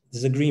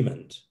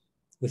disagreement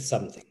with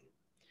something.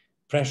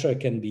 Pressure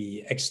can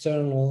be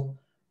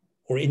external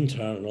or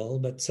internal,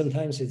 but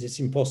sometimes it is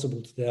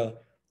impossible to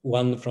tell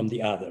one from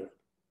the other.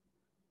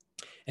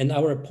 And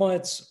our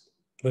poets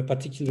were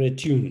particularly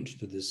attuned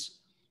to this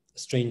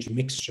strange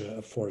mixture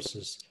of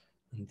forces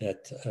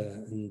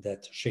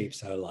that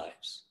shapes our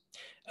lives.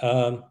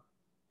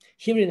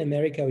 Here in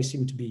America, we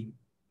seem to be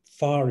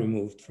far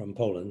removed from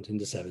Poland in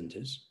the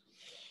 70s.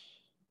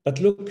 But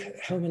look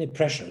how many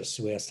pressures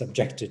we are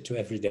subjected to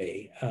every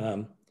day.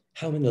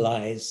 How many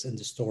lies and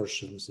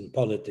distortions in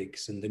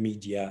politics and the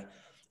media,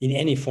 in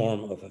any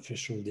form of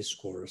official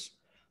discourse,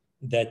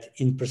 that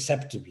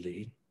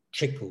imperceptibly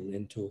trickle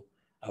into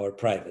our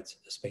private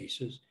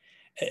spaces.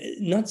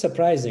 Not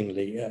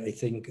surprisingly, I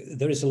think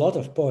there is a lot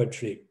of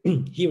poetry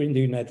here in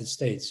the United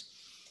States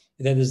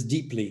that is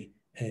deeply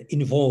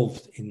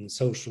involved in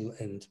social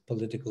and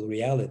political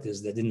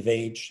realities that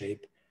invade,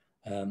 shape,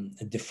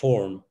 and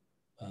deform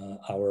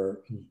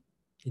our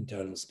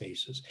internal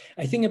spaces.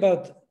 I think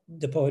about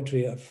the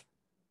poetry of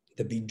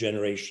the Beat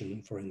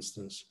Generation, for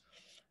instance,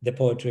 the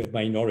poetry of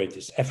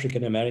minorities,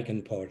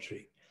 African-American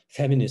poetry,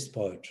 feminist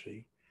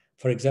poetry.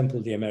 For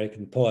example, the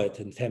American poet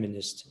and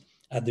feminist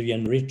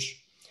Adrienne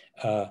Rich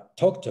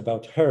talked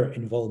about her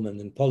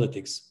involvement in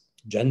politics,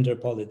 gender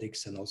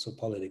politics, and also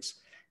politics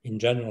in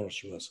general.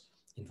 She was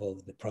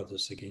involved in the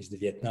protests against the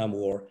Vietnam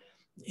War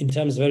in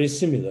terms very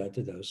similar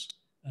to those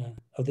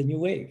of the New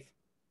Wave.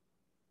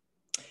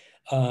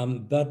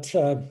 But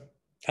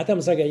Adam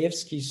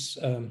Zagajewski's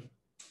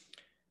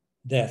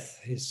death,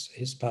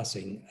 his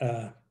passing,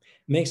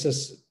 makes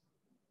us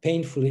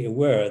painfully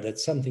aware that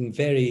something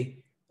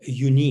very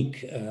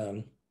unique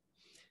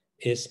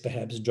is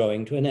perhaps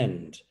drawing to an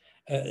end.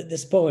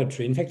 This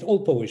poetry, in fact,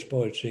 all Polish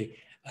poetry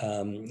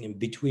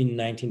between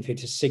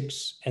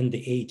 1956 and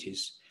the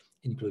 80s,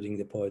 including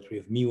the poetry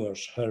of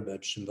Miłosz,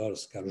 Herbert,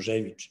 Szymborska,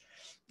 Różewicz,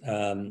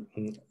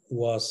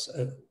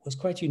 was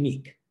quite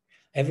unique.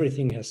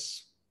 Everything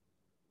has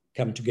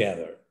come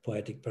together: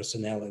 poetic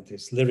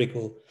personalities,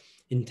 lyrical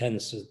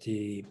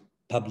intensity,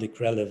 public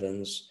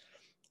relevance.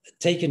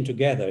 Taken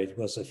together, it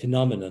was a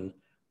phenomenon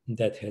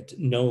that had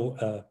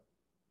no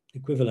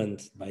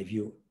equivalent, in my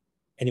view,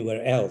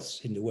 anywhere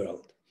else in the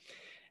world.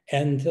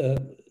 And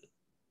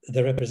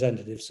the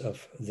representatives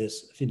of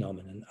this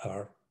phenomenon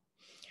are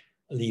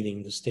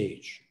leaving the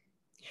stage.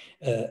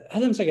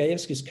 Adam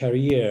Zagajewski's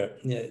career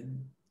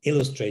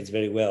illustrates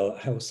very well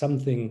how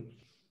something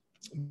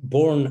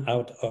born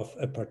out of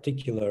a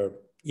particular,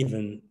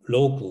 even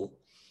local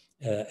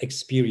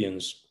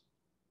experience,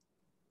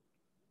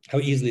 how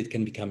easily it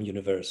can become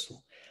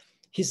universal.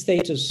 His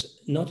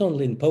status, not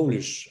only in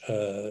Polish,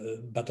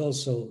 but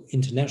also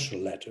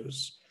international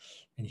letters,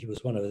 and he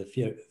was one of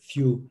the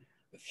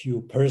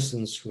few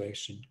persons who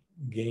actually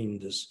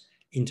gained this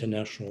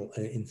international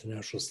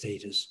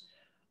status,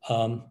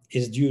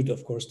 is due,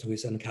 of course, to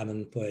his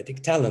uncommon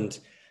poetic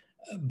talent,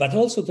 but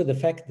also to the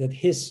fact that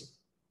his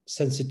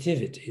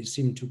sensitivity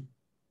seemed to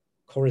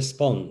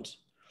correspond,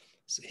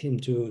 him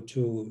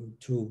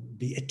to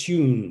be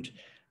attuned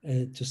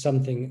to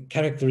something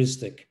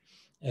characteristic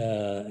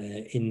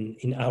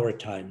in our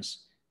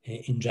times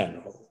in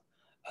general.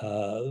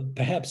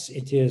 Perhaps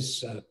it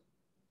is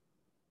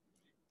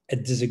a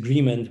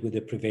disagreement with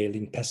the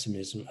prevailing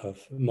pessimism of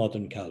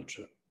modern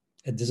culture,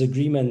 a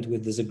disagreement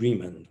with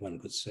disagreement, one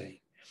could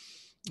say.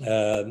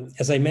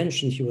 As I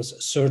mentioned, he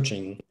was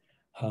searching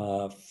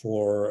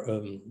for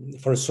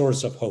a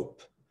source of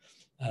hope,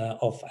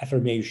 of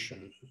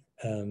affirmation,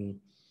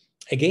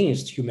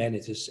 against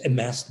humanity's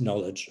amassed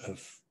knowledge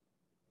of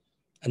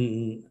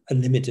an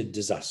unlimited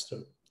disaster.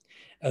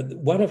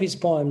 One of his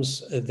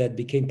poems that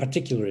became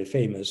particularly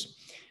famous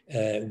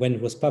when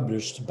it was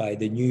published by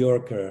the New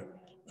Yorker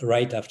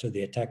right after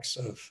the attacks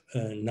of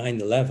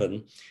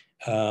 9/11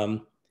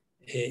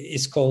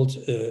 is called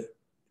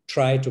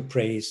Try to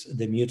Praise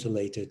the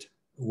Mutilated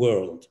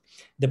World.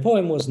 The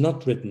poem was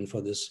not written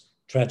for this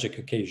tragic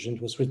occasion.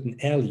 It was written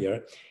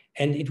earlier,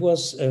 and it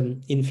was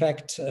in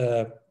fact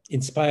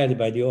inspired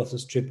by the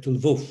author's trip to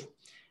Lwów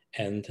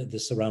and the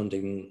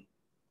surrounding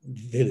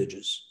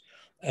villages.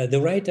 The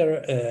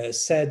writer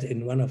said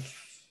in one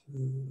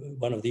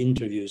of the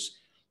interviews,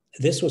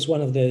 this was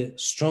one of the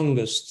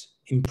strongest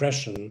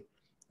impressions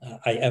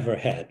I ever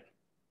had.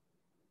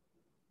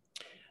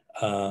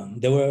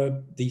 There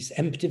were these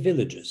empty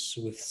villages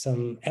with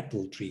some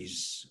apple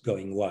trees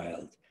going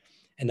wild,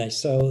 and I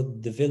saw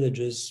the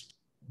villages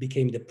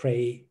became the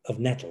prey of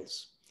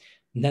nettles.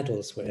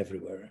 Nettles were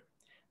everywhere.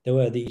 There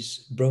were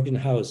these broken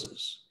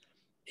houses.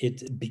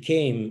 It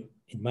became,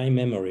 in my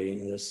memory,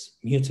 this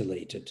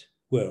mutilated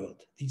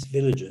world, these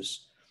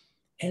villages.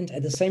 And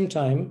at the same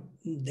time,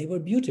 they were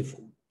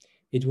beautiful.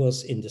 It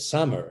was in the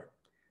summer,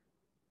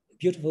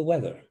 beautiful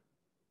weather.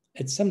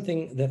 It's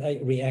something that I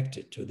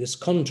reacted to, this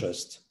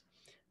contrast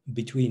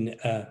between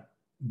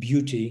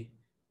beauty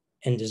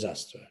and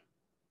disaster.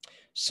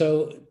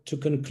 So to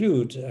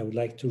conclude, I would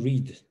like to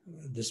read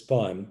this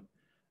poem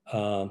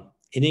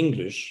in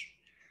English,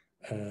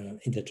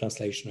 in the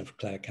translation of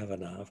Claire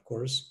Kavanagh, of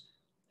course,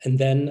 and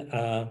then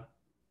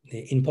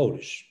in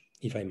Polish,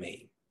 if I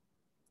may.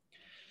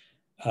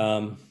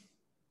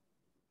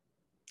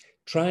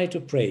 Try to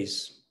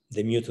praise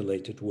the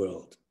mutilated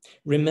world.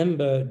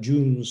 Remember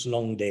June's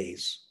long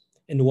days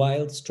and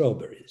wild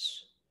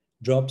strawberries,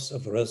 drops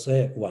of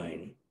rosé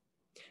wine,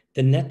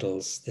 the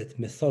nettles that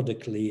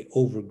methodically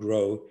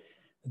overgrow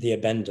the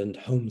abandoned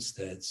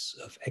homesteads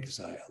of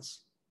exiles.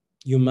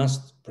 You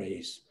must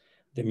praise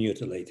the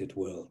mutilated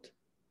world.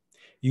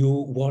 You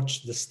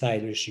watch the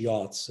stylish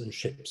yachts and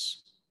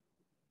ships.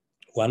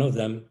 One of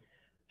them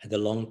had a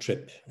long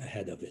trip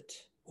ahead of it,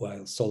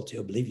 while salty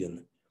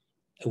oblivion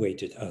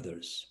awaited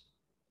others.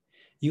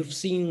 You've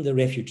seen the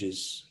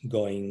refugees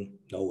going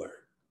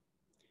nowhere.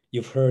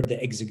 You've heard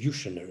the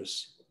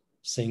executioners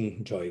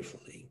sing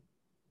joyfully.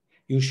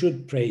 You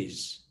should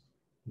praise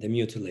the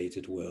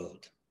mutilated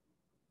world.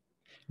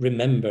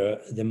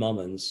 Remember the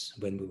moments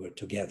when we were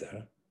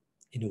together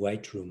in a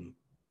white room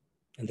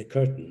and the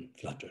curtain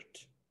fluttered.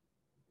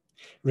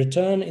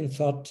 Return in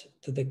thought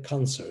to the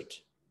concert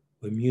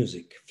where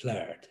music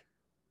flared.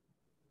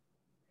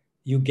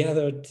 You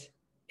gathered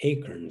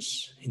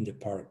acorns in the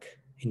park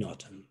in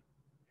autumn,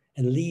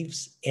 and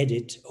leaves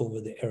eddied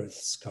over the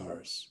earth's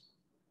scars.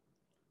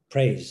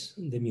 Praise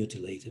the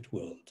mutilated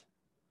world.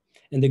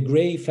 And the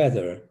gray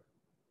feather,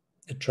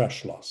 a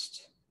thrush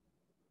lost,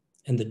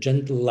 and the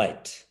gentle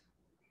light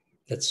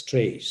that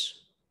strays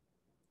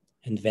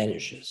and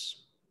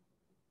vanishes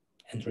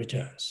and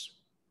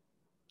returns.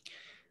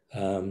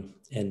 And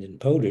in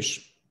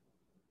Polish,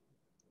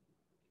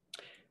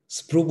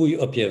 spróbuj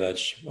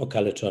opiewać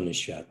okaleczony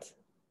świat.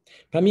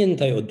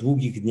 Pamiętaj o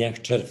długich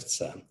dniach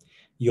czerwca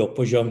i o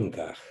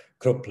poziomkach,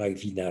 kroplach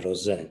wina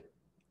rosé,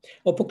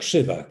 o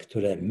pokrzywach,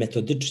 które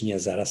metodycznie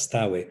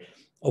zarastały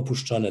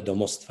opuszczone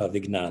domostwa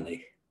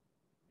wygnanych.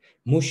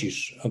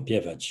 Musisz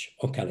opiewać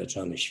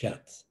okaleczony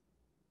świat.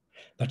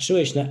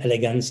 Patrzyłeś na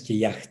eleganckie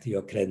jachty i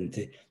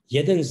okręty.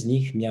 Jeden z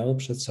nich miał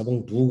przed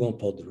sobą długą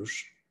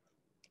podróż,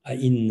 a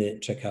inny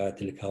czekała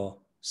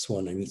tylko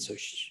słona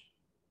nicość.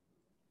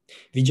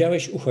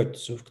 Widziałeś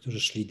uchodźców, którzy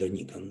szli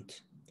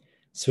donikąd.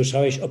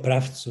 Słyszałeś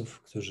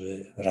oprawców,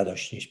 którzy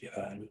radośnie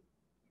śpiewali.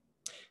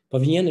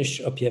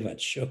 Powinieneś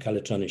opiewać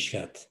okaleczony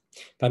świat.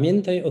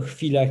 Pamiętaj o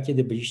chwilach,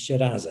 kiedy byliście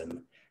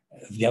razem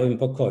w białym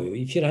pokoju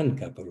i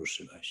firanka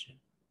poruszyła się.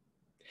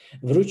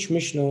 Wróć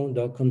myślą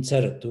do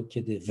koncertu,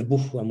 kiedy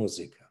wybuchła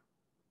muzyka.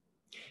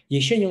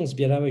 Jesienią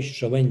zbierałeś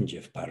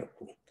żołędzie w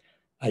parku,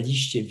 a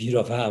liście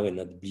wirowały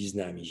nad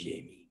bliznami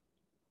ziemi.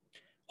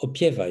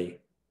 Opiewaj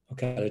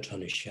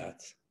okaleczony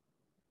świat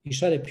i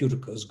szare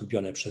piórko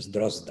zgubione przez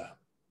drozda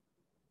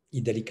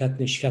i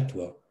delikatne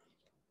światło,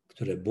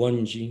 które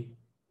błądzi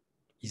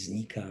i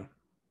znika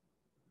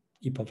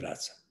i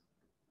powraca.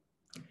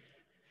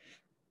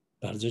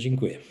 Bardzo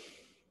dziękuję.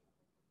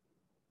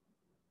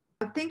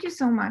 Thank you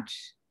so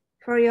much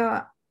for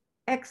your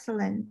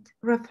excellent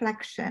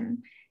reflection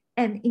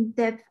and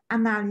in-depth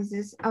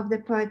analysis of the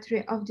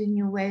poetry of the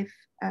new wave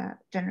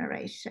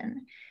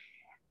generation.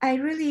 I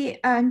really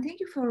thank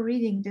you for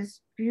reading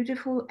this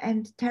beautiful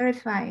and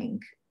terrifying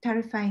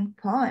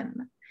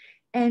poem.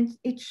 And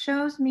it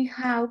shows me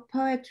how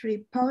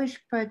poetry, Polish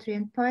poetry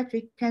and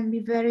poetry can be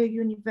very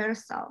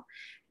universal.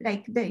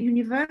 Like the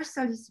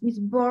universalism is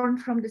born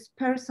from this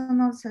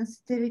personal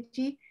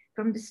sensitivity,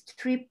 from this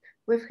trip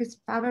with his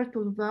father to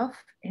Lvov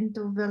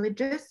into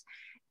villages,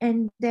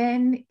 and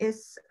then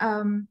it's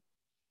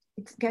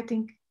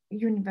getting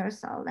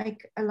universal.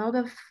 Like a lot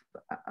of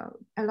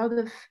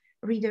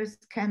readers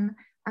can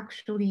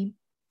actually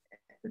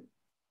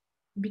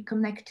be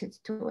connected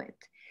to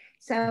it.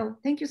 So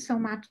thank you so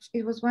much.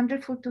 It was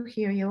wonderful to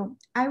hear you.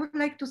 I would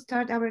like to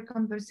start our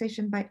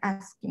conversation by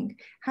asking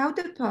how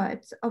the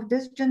poets of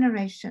this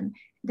generation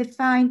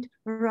defined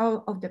the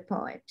role of the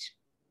poet.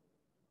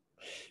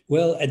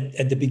 Well,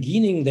 at the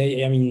beginning,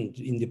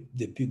 in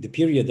the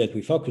period that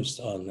we focused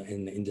on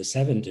in the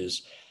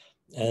 70s,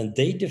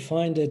 they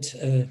defined it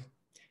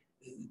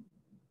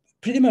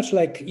pretty much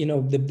like,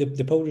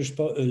 the Polish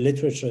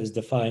literature is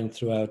defined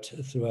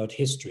throughout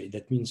history.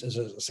 That means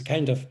as a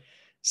kind of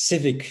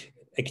civic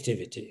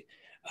activity.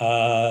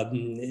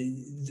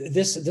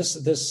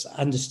 This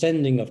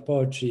understanding of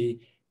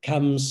poetry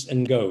comes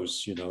and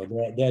goes.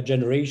 There are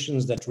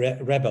generations that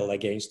rebel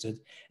against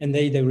it, and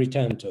they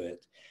return to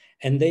it.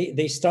 And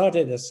they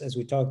started, as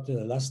we talked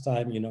last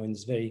time, in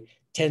this very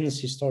tense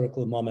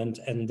historical moment,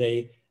 and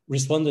they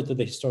responded to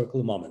the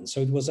historical moment.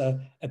 So it was a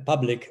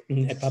public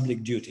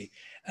duty.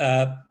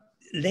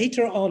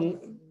 Later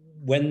on,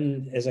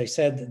 when, as I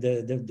said,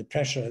 the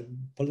pressure,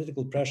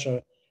 political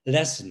pressure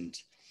lessened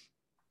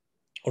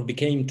or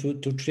became too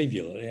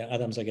trivial.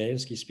 Adam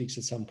Zagajewski speaks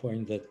at some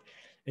point that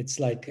it's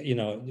like,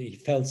 he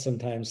felt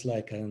sometimes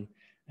like a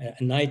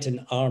knight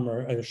in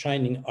armor, a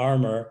shining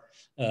armor,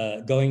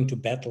 going to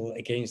battle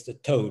against a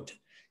toad.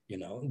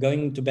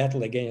 Going to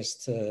battle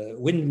against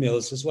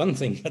windmills is one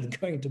thing,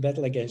 but going to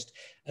battle against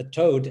a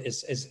toad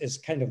is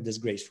kind of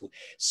disgraceful.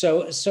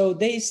 So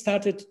they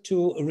started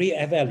to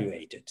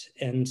reevaluate it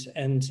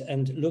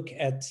and look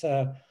at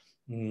the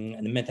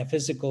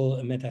metaphysical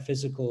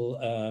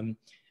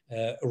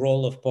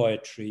role of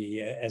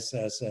poetry as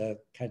a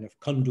kind of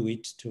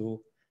conduit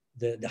to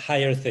the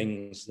higher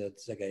things that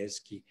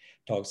Zagajewski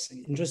talks.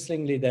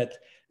 Interestingly, that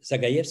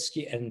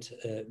Zagajewski and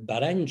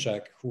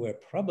Barańczak, who were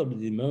probably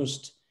the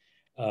most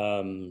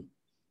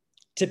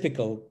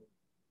typical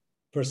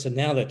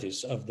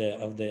personalities of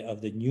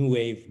the new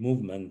wave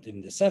movement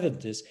in the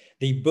 70s,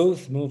 they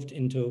both moved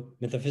into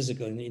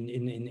metaphysical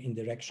in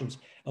directions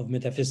of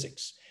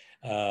metaphysics.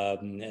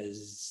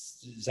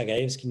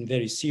 Zagajewski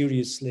very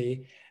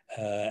seriously,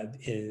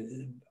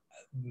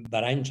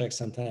 Barańczak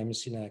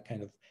sometimes in a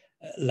kind of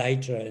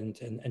lighter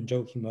and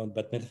joking mode,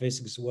 but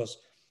metaphysics was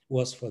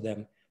for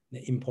them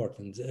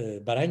important.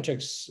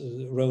 Barańczak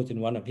wrote in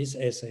one of his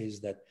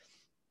essays that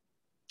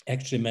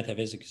actually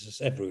metaphysics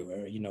is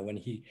everywhere. When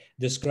he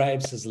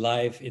describes his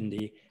life in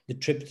the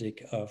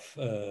triptych of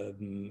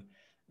the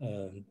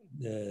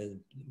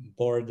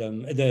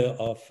boredom,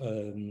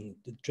 the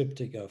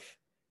triptych of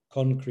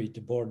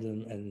concrete,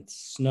 boredom, and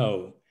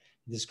snow,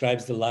 he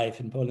describes the life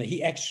in Poland.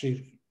 He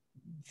actually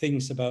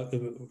thinks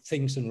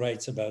and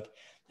writes about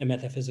a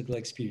metaphysical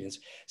experience.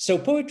 So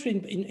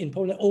poetry in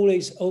Poland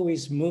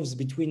always moves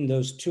between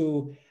those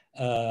two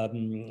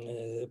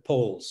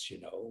poles,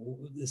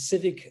 the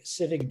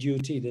civic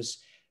duty, this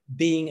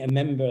being a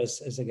member,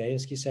 as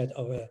Zagajewski said,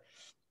 of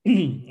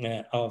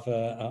of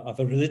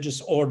a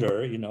religious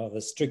order, you know, of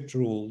a strict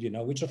rule, you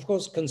know, which of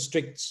course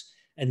constricts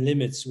and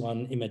limits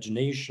one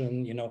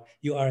imagination. You know,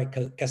 you are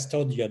a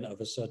custodian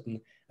of a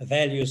certain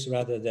values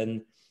rather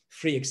than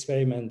free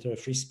experiment or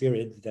free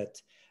spirit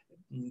that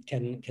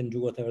can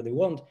do whatever they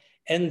want.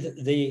 And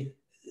the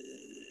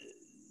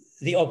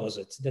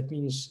opposite, that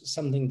means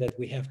something that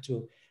we have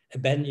to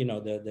abandon, you know,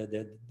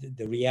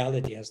 the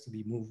reality has to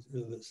be moved,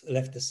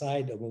 left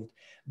aside or moved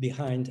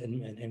behind,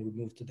 and we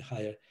move to the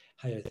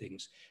higher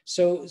things.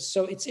 So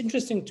it's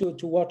interesting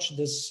to watch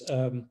this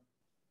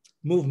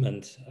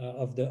movement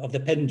of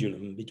the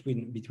pendulum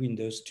between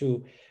those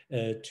two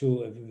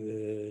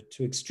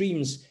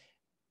extremes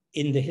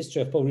in the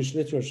history of Polish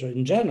literature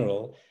in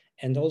general,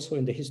 and also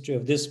in the history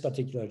of this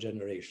particular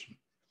generation.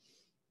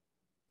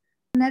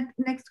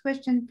 Next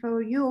question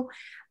for you,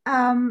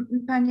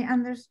 Pani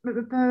Anders.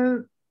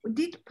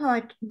 Did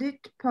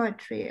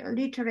poetry,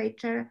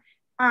 literature,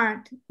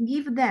 art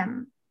give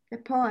them, the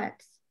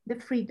poets, the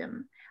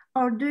freedom?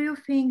 Or do you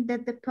think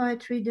that the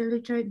poetry, the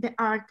literature, the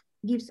art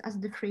gives us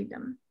the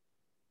freedom?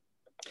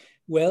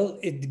 Well,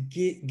 it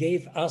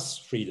gave us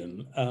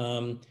freedom.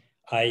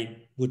 I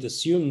would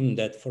assume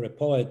that for a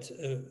poet,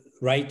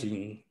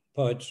 writing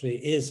poetry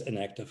is an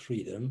act of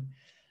freedom.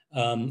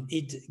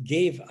 It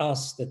gave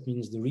us, that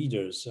means the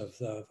readers of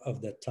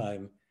that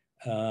time,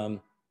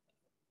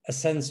 a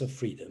sense of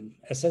freedom,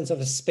 a sense of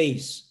a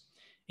space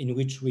in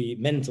which we,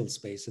 mental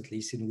space at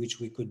least, in which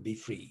we could be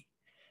free.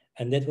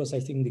 And that was, I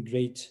think, the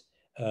great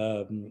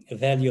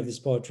value of this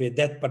poetry at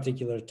that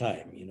particular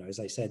time. You know, as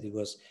I said, it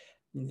was,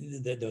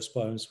 those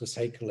poems were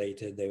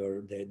circulated, they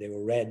were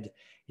read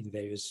in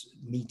various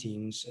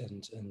meetings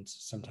and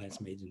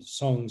sometimes made into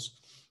songs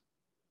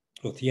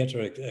or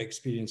theater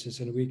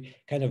experiences. And we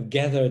kind of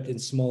gathered in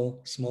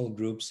small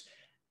groups,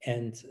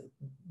 and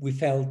we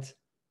felt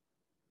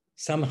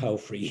somehow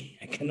free.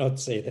 I cannot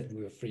say that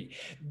we were free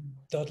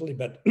totally,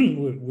 but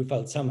we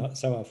felt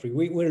somehow free.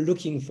 We were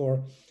looking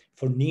for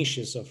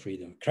niches of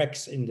freedom,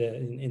 cracks in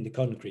the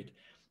concrete,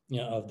 you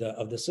know,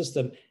 of the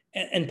system.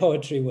 And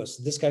poetry was,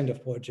 this kind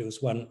of poetry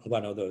was one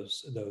of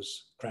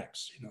those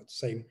cracks. You know, the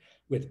same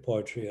with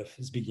poetry of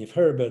Zbigniew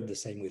Herbert, the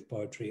same with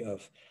poetry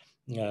of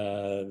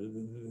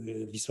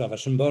Wisława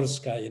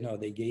Szymborska. You know,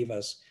 they gave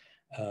us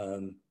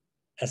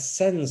a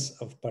sense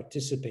of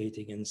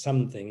participating in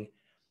something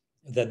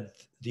that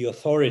the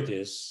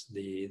authorities,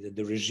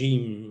 the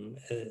regime,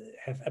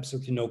 have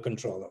absolutely no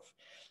control of.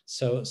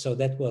 So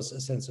that was a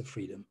sense of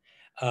freedom.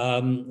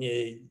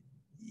 I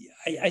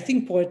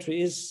think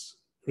poetry is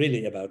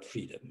really about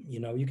freedom. You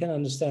know, you can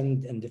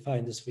understand and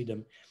define this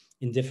freedom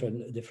in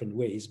different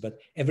ways, but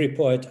every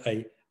poet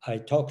I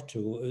talk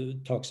to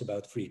talks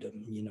about freedom,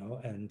 you know,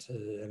 and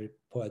every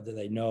poet that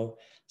I know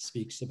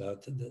speaks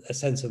about a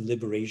sense of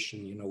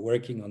liberation, you know,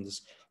 working on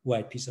this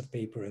white piece of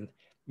paper and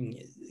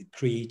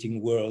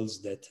creating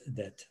worlds that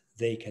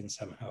they can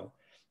somehow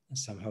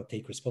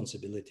take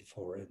responsibility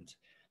for and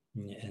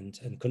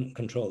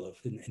control of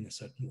in a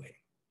certain way.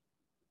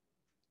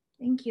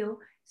 Thank you.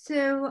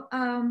 So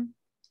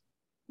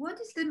what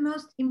is the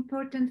most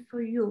important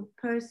for you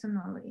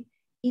personally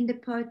in the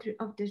poetry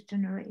of this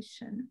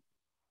generation?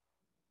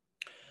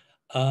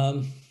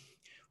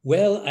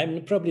 Well,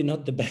 I'm probably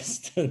not the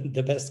best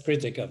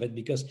critic of it,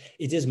 because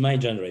it is my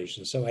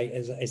generation. So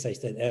as I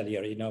said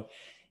earlier, you know,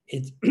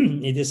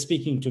 it is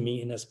speaking to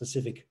me in a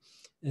specific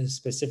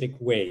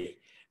way.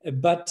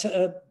 But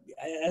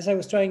as I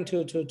was trying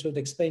to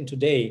explain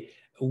today,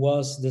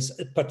 was this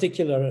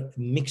particular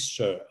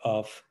mixture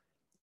of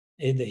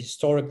the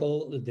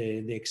historical,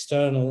 the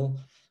external,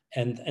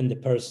 and the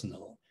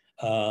personal,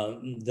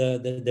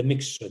 the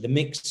mixture, the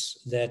mix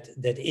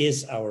that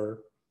is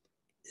our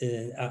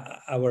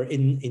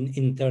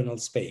internal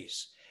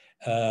space,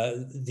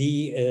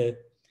 the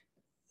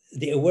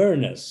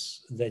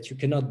awareness that you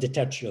cannot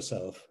detach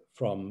yourself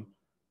from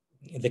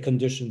the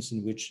conditions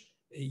in which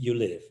you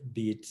live,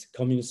 be it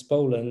communist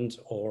Poland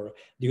or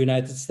the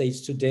United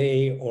States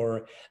today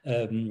or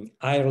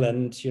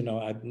Ireland. You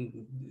know,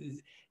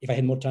 if I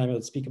had more time, I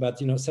would speak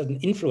about, you know, certain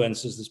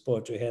influences this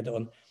poetry had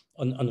on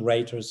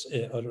writers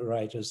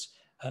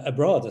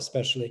abroad,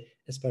 especially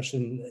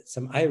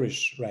some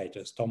Irish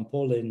writers, Tom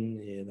Paulin,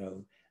 you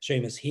know,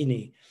 Seamus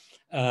Heaney,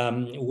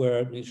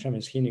 where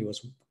Seamus Heaney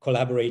was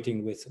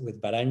collaborating with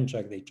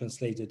Barańczak. They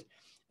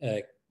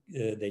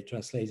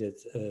translated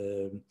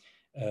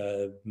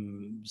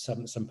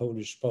some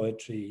Polish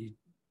poetry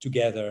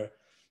together.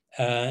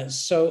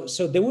 So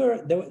there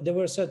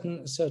were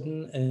certain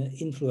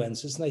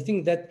influences, and I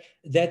think that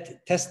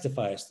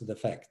testifies to the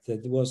fact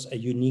that it was a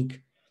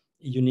unique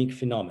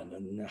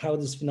phenomenon. How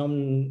this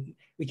phenomenon,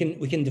 we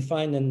can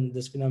define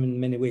this phenomenon in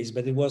many ways,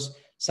 but it was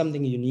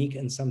something unique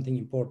and something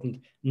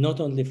important, not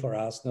only for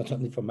us, not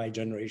only for my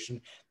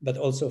generation, but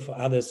also for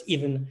others,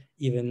 even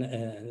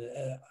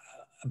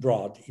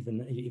abroad,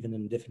 even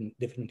in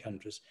different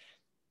countries.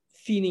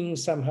 Feeling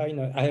somehow, you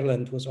know,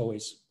 Ireland was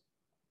always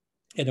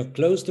kind of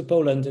close to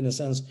Poland in a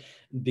sense,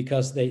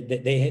 because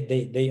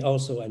they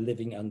also are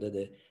living under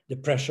the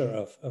pressure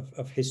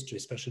of history,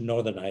 especially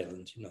Northern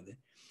Ireland, you know,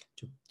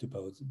 to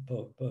poets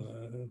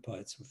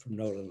from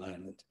Northern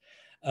Ireland.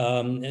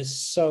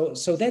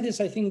 So that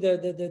is, I think,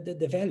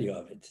 the value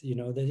of it, you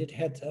know, that it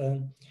had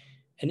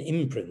an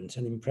imprint,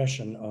 an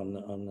impression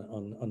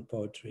on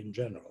poetry in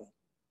general.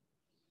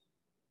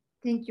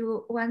 Thank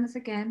you once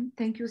again.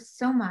 Thank you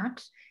so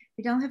much.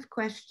 We don't have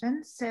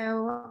questions,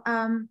 so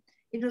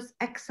it was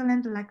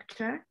excellent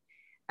lecture.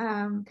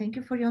 Thank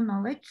you for your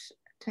knowledge.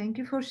 Thank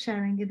you for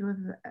sharing it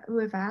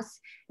with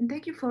us, and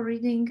thank you for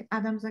reading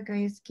Adam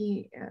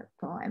Zagajewski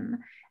poem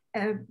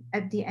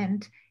at the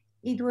end.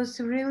 It was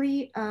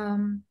really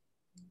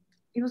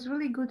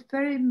good,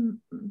 very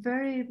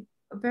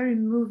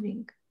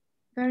moving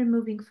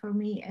for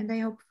me, and I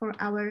hope for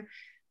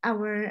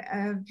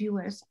our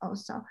viewers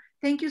also.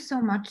 Thank you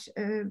so much,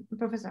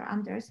 Professor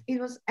Anders. It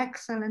was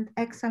excellent,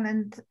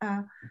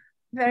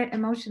 very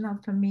emotional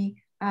for me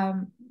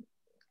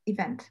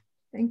event.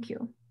 Thank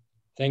you.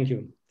 Thank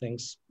you.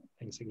 Thanks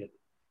again.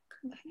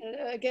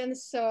 Again,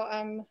 so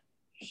I'm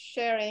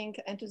sharing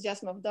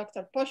enthusiasm of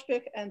Dr.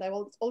 Pośpiech, and I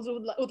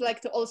would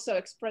like to also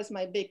express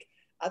my big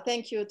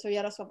thank you to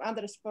Jaroslaw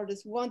Anders for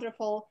this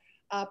wonderful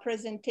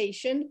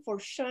presentation, for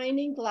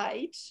shining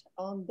light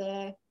on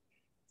the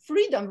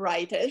freedom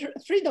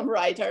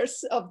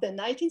writers of the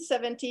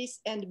 1970s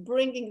and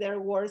bringing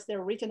their words,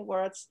 their written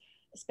words,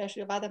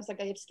 especially of Adam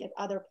Zagajewski and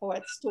other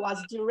poets, to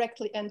us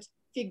directly and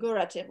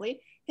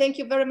figuratively. Thank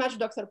you very much,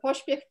 Dr.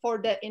 Pośpiech, for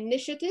the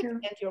initiative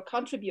and your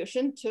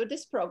contribution to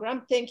this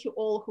program. Thank you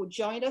all who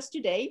joined us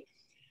today.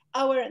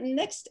 Our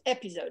next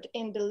episode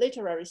in the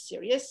literary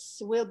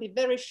series will be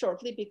very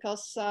shortly,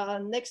 because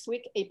next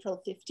week,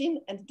 April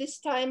 15, and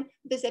next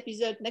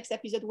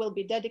episode will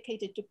be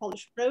dedicated to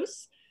Polish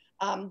prose.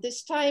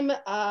 This time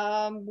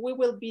we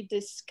will be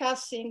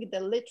discussing the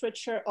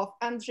literature of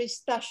Andrzej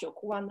Stasiuk,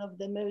 one of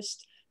the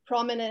most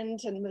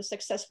prominent and most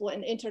successful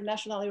and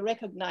internationally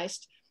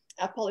recognized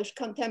Polish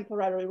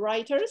contemporary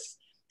writers.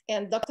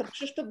 And Dr.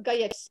 Krzysztof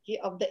Gajewski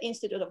of the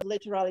Institute of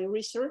Literary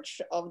Research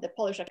of the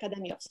Polish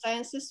Academy of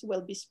Sciences will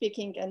be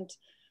speaking and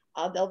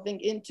delving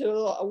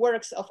into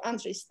works of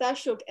Andrzej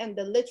Stasiuk and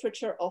the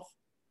literature of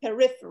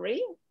periphery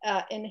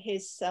in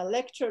his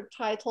lecture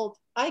titled,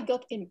 "I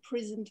Got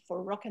Imprisoned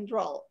for Rock and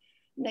Roll."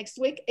 Next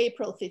week,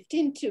 April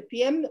 15, 2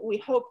 p.m. We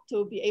hope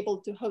to be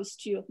able to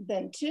host you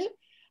then too.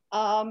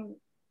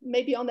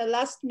 Maybe on the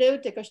last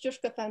note, the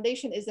Kościuszko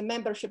Foundation is a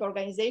membership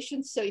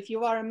organization. So if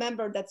you are a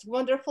member, that's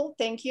wonderful.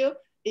 Thank you.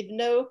 If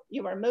no,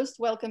 you are most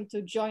welcome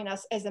to join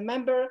us as a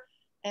member.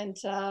 And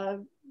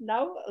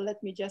now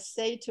let me just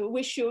say to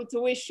wish you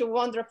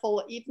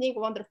wonderful evening,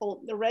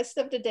 wonderful the rest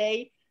of the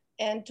day.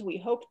 And we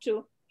hope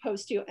to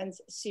host you and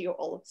see you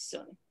all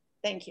soon.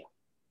 Thank you.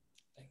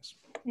 Thanks.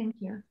 Thank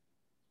you.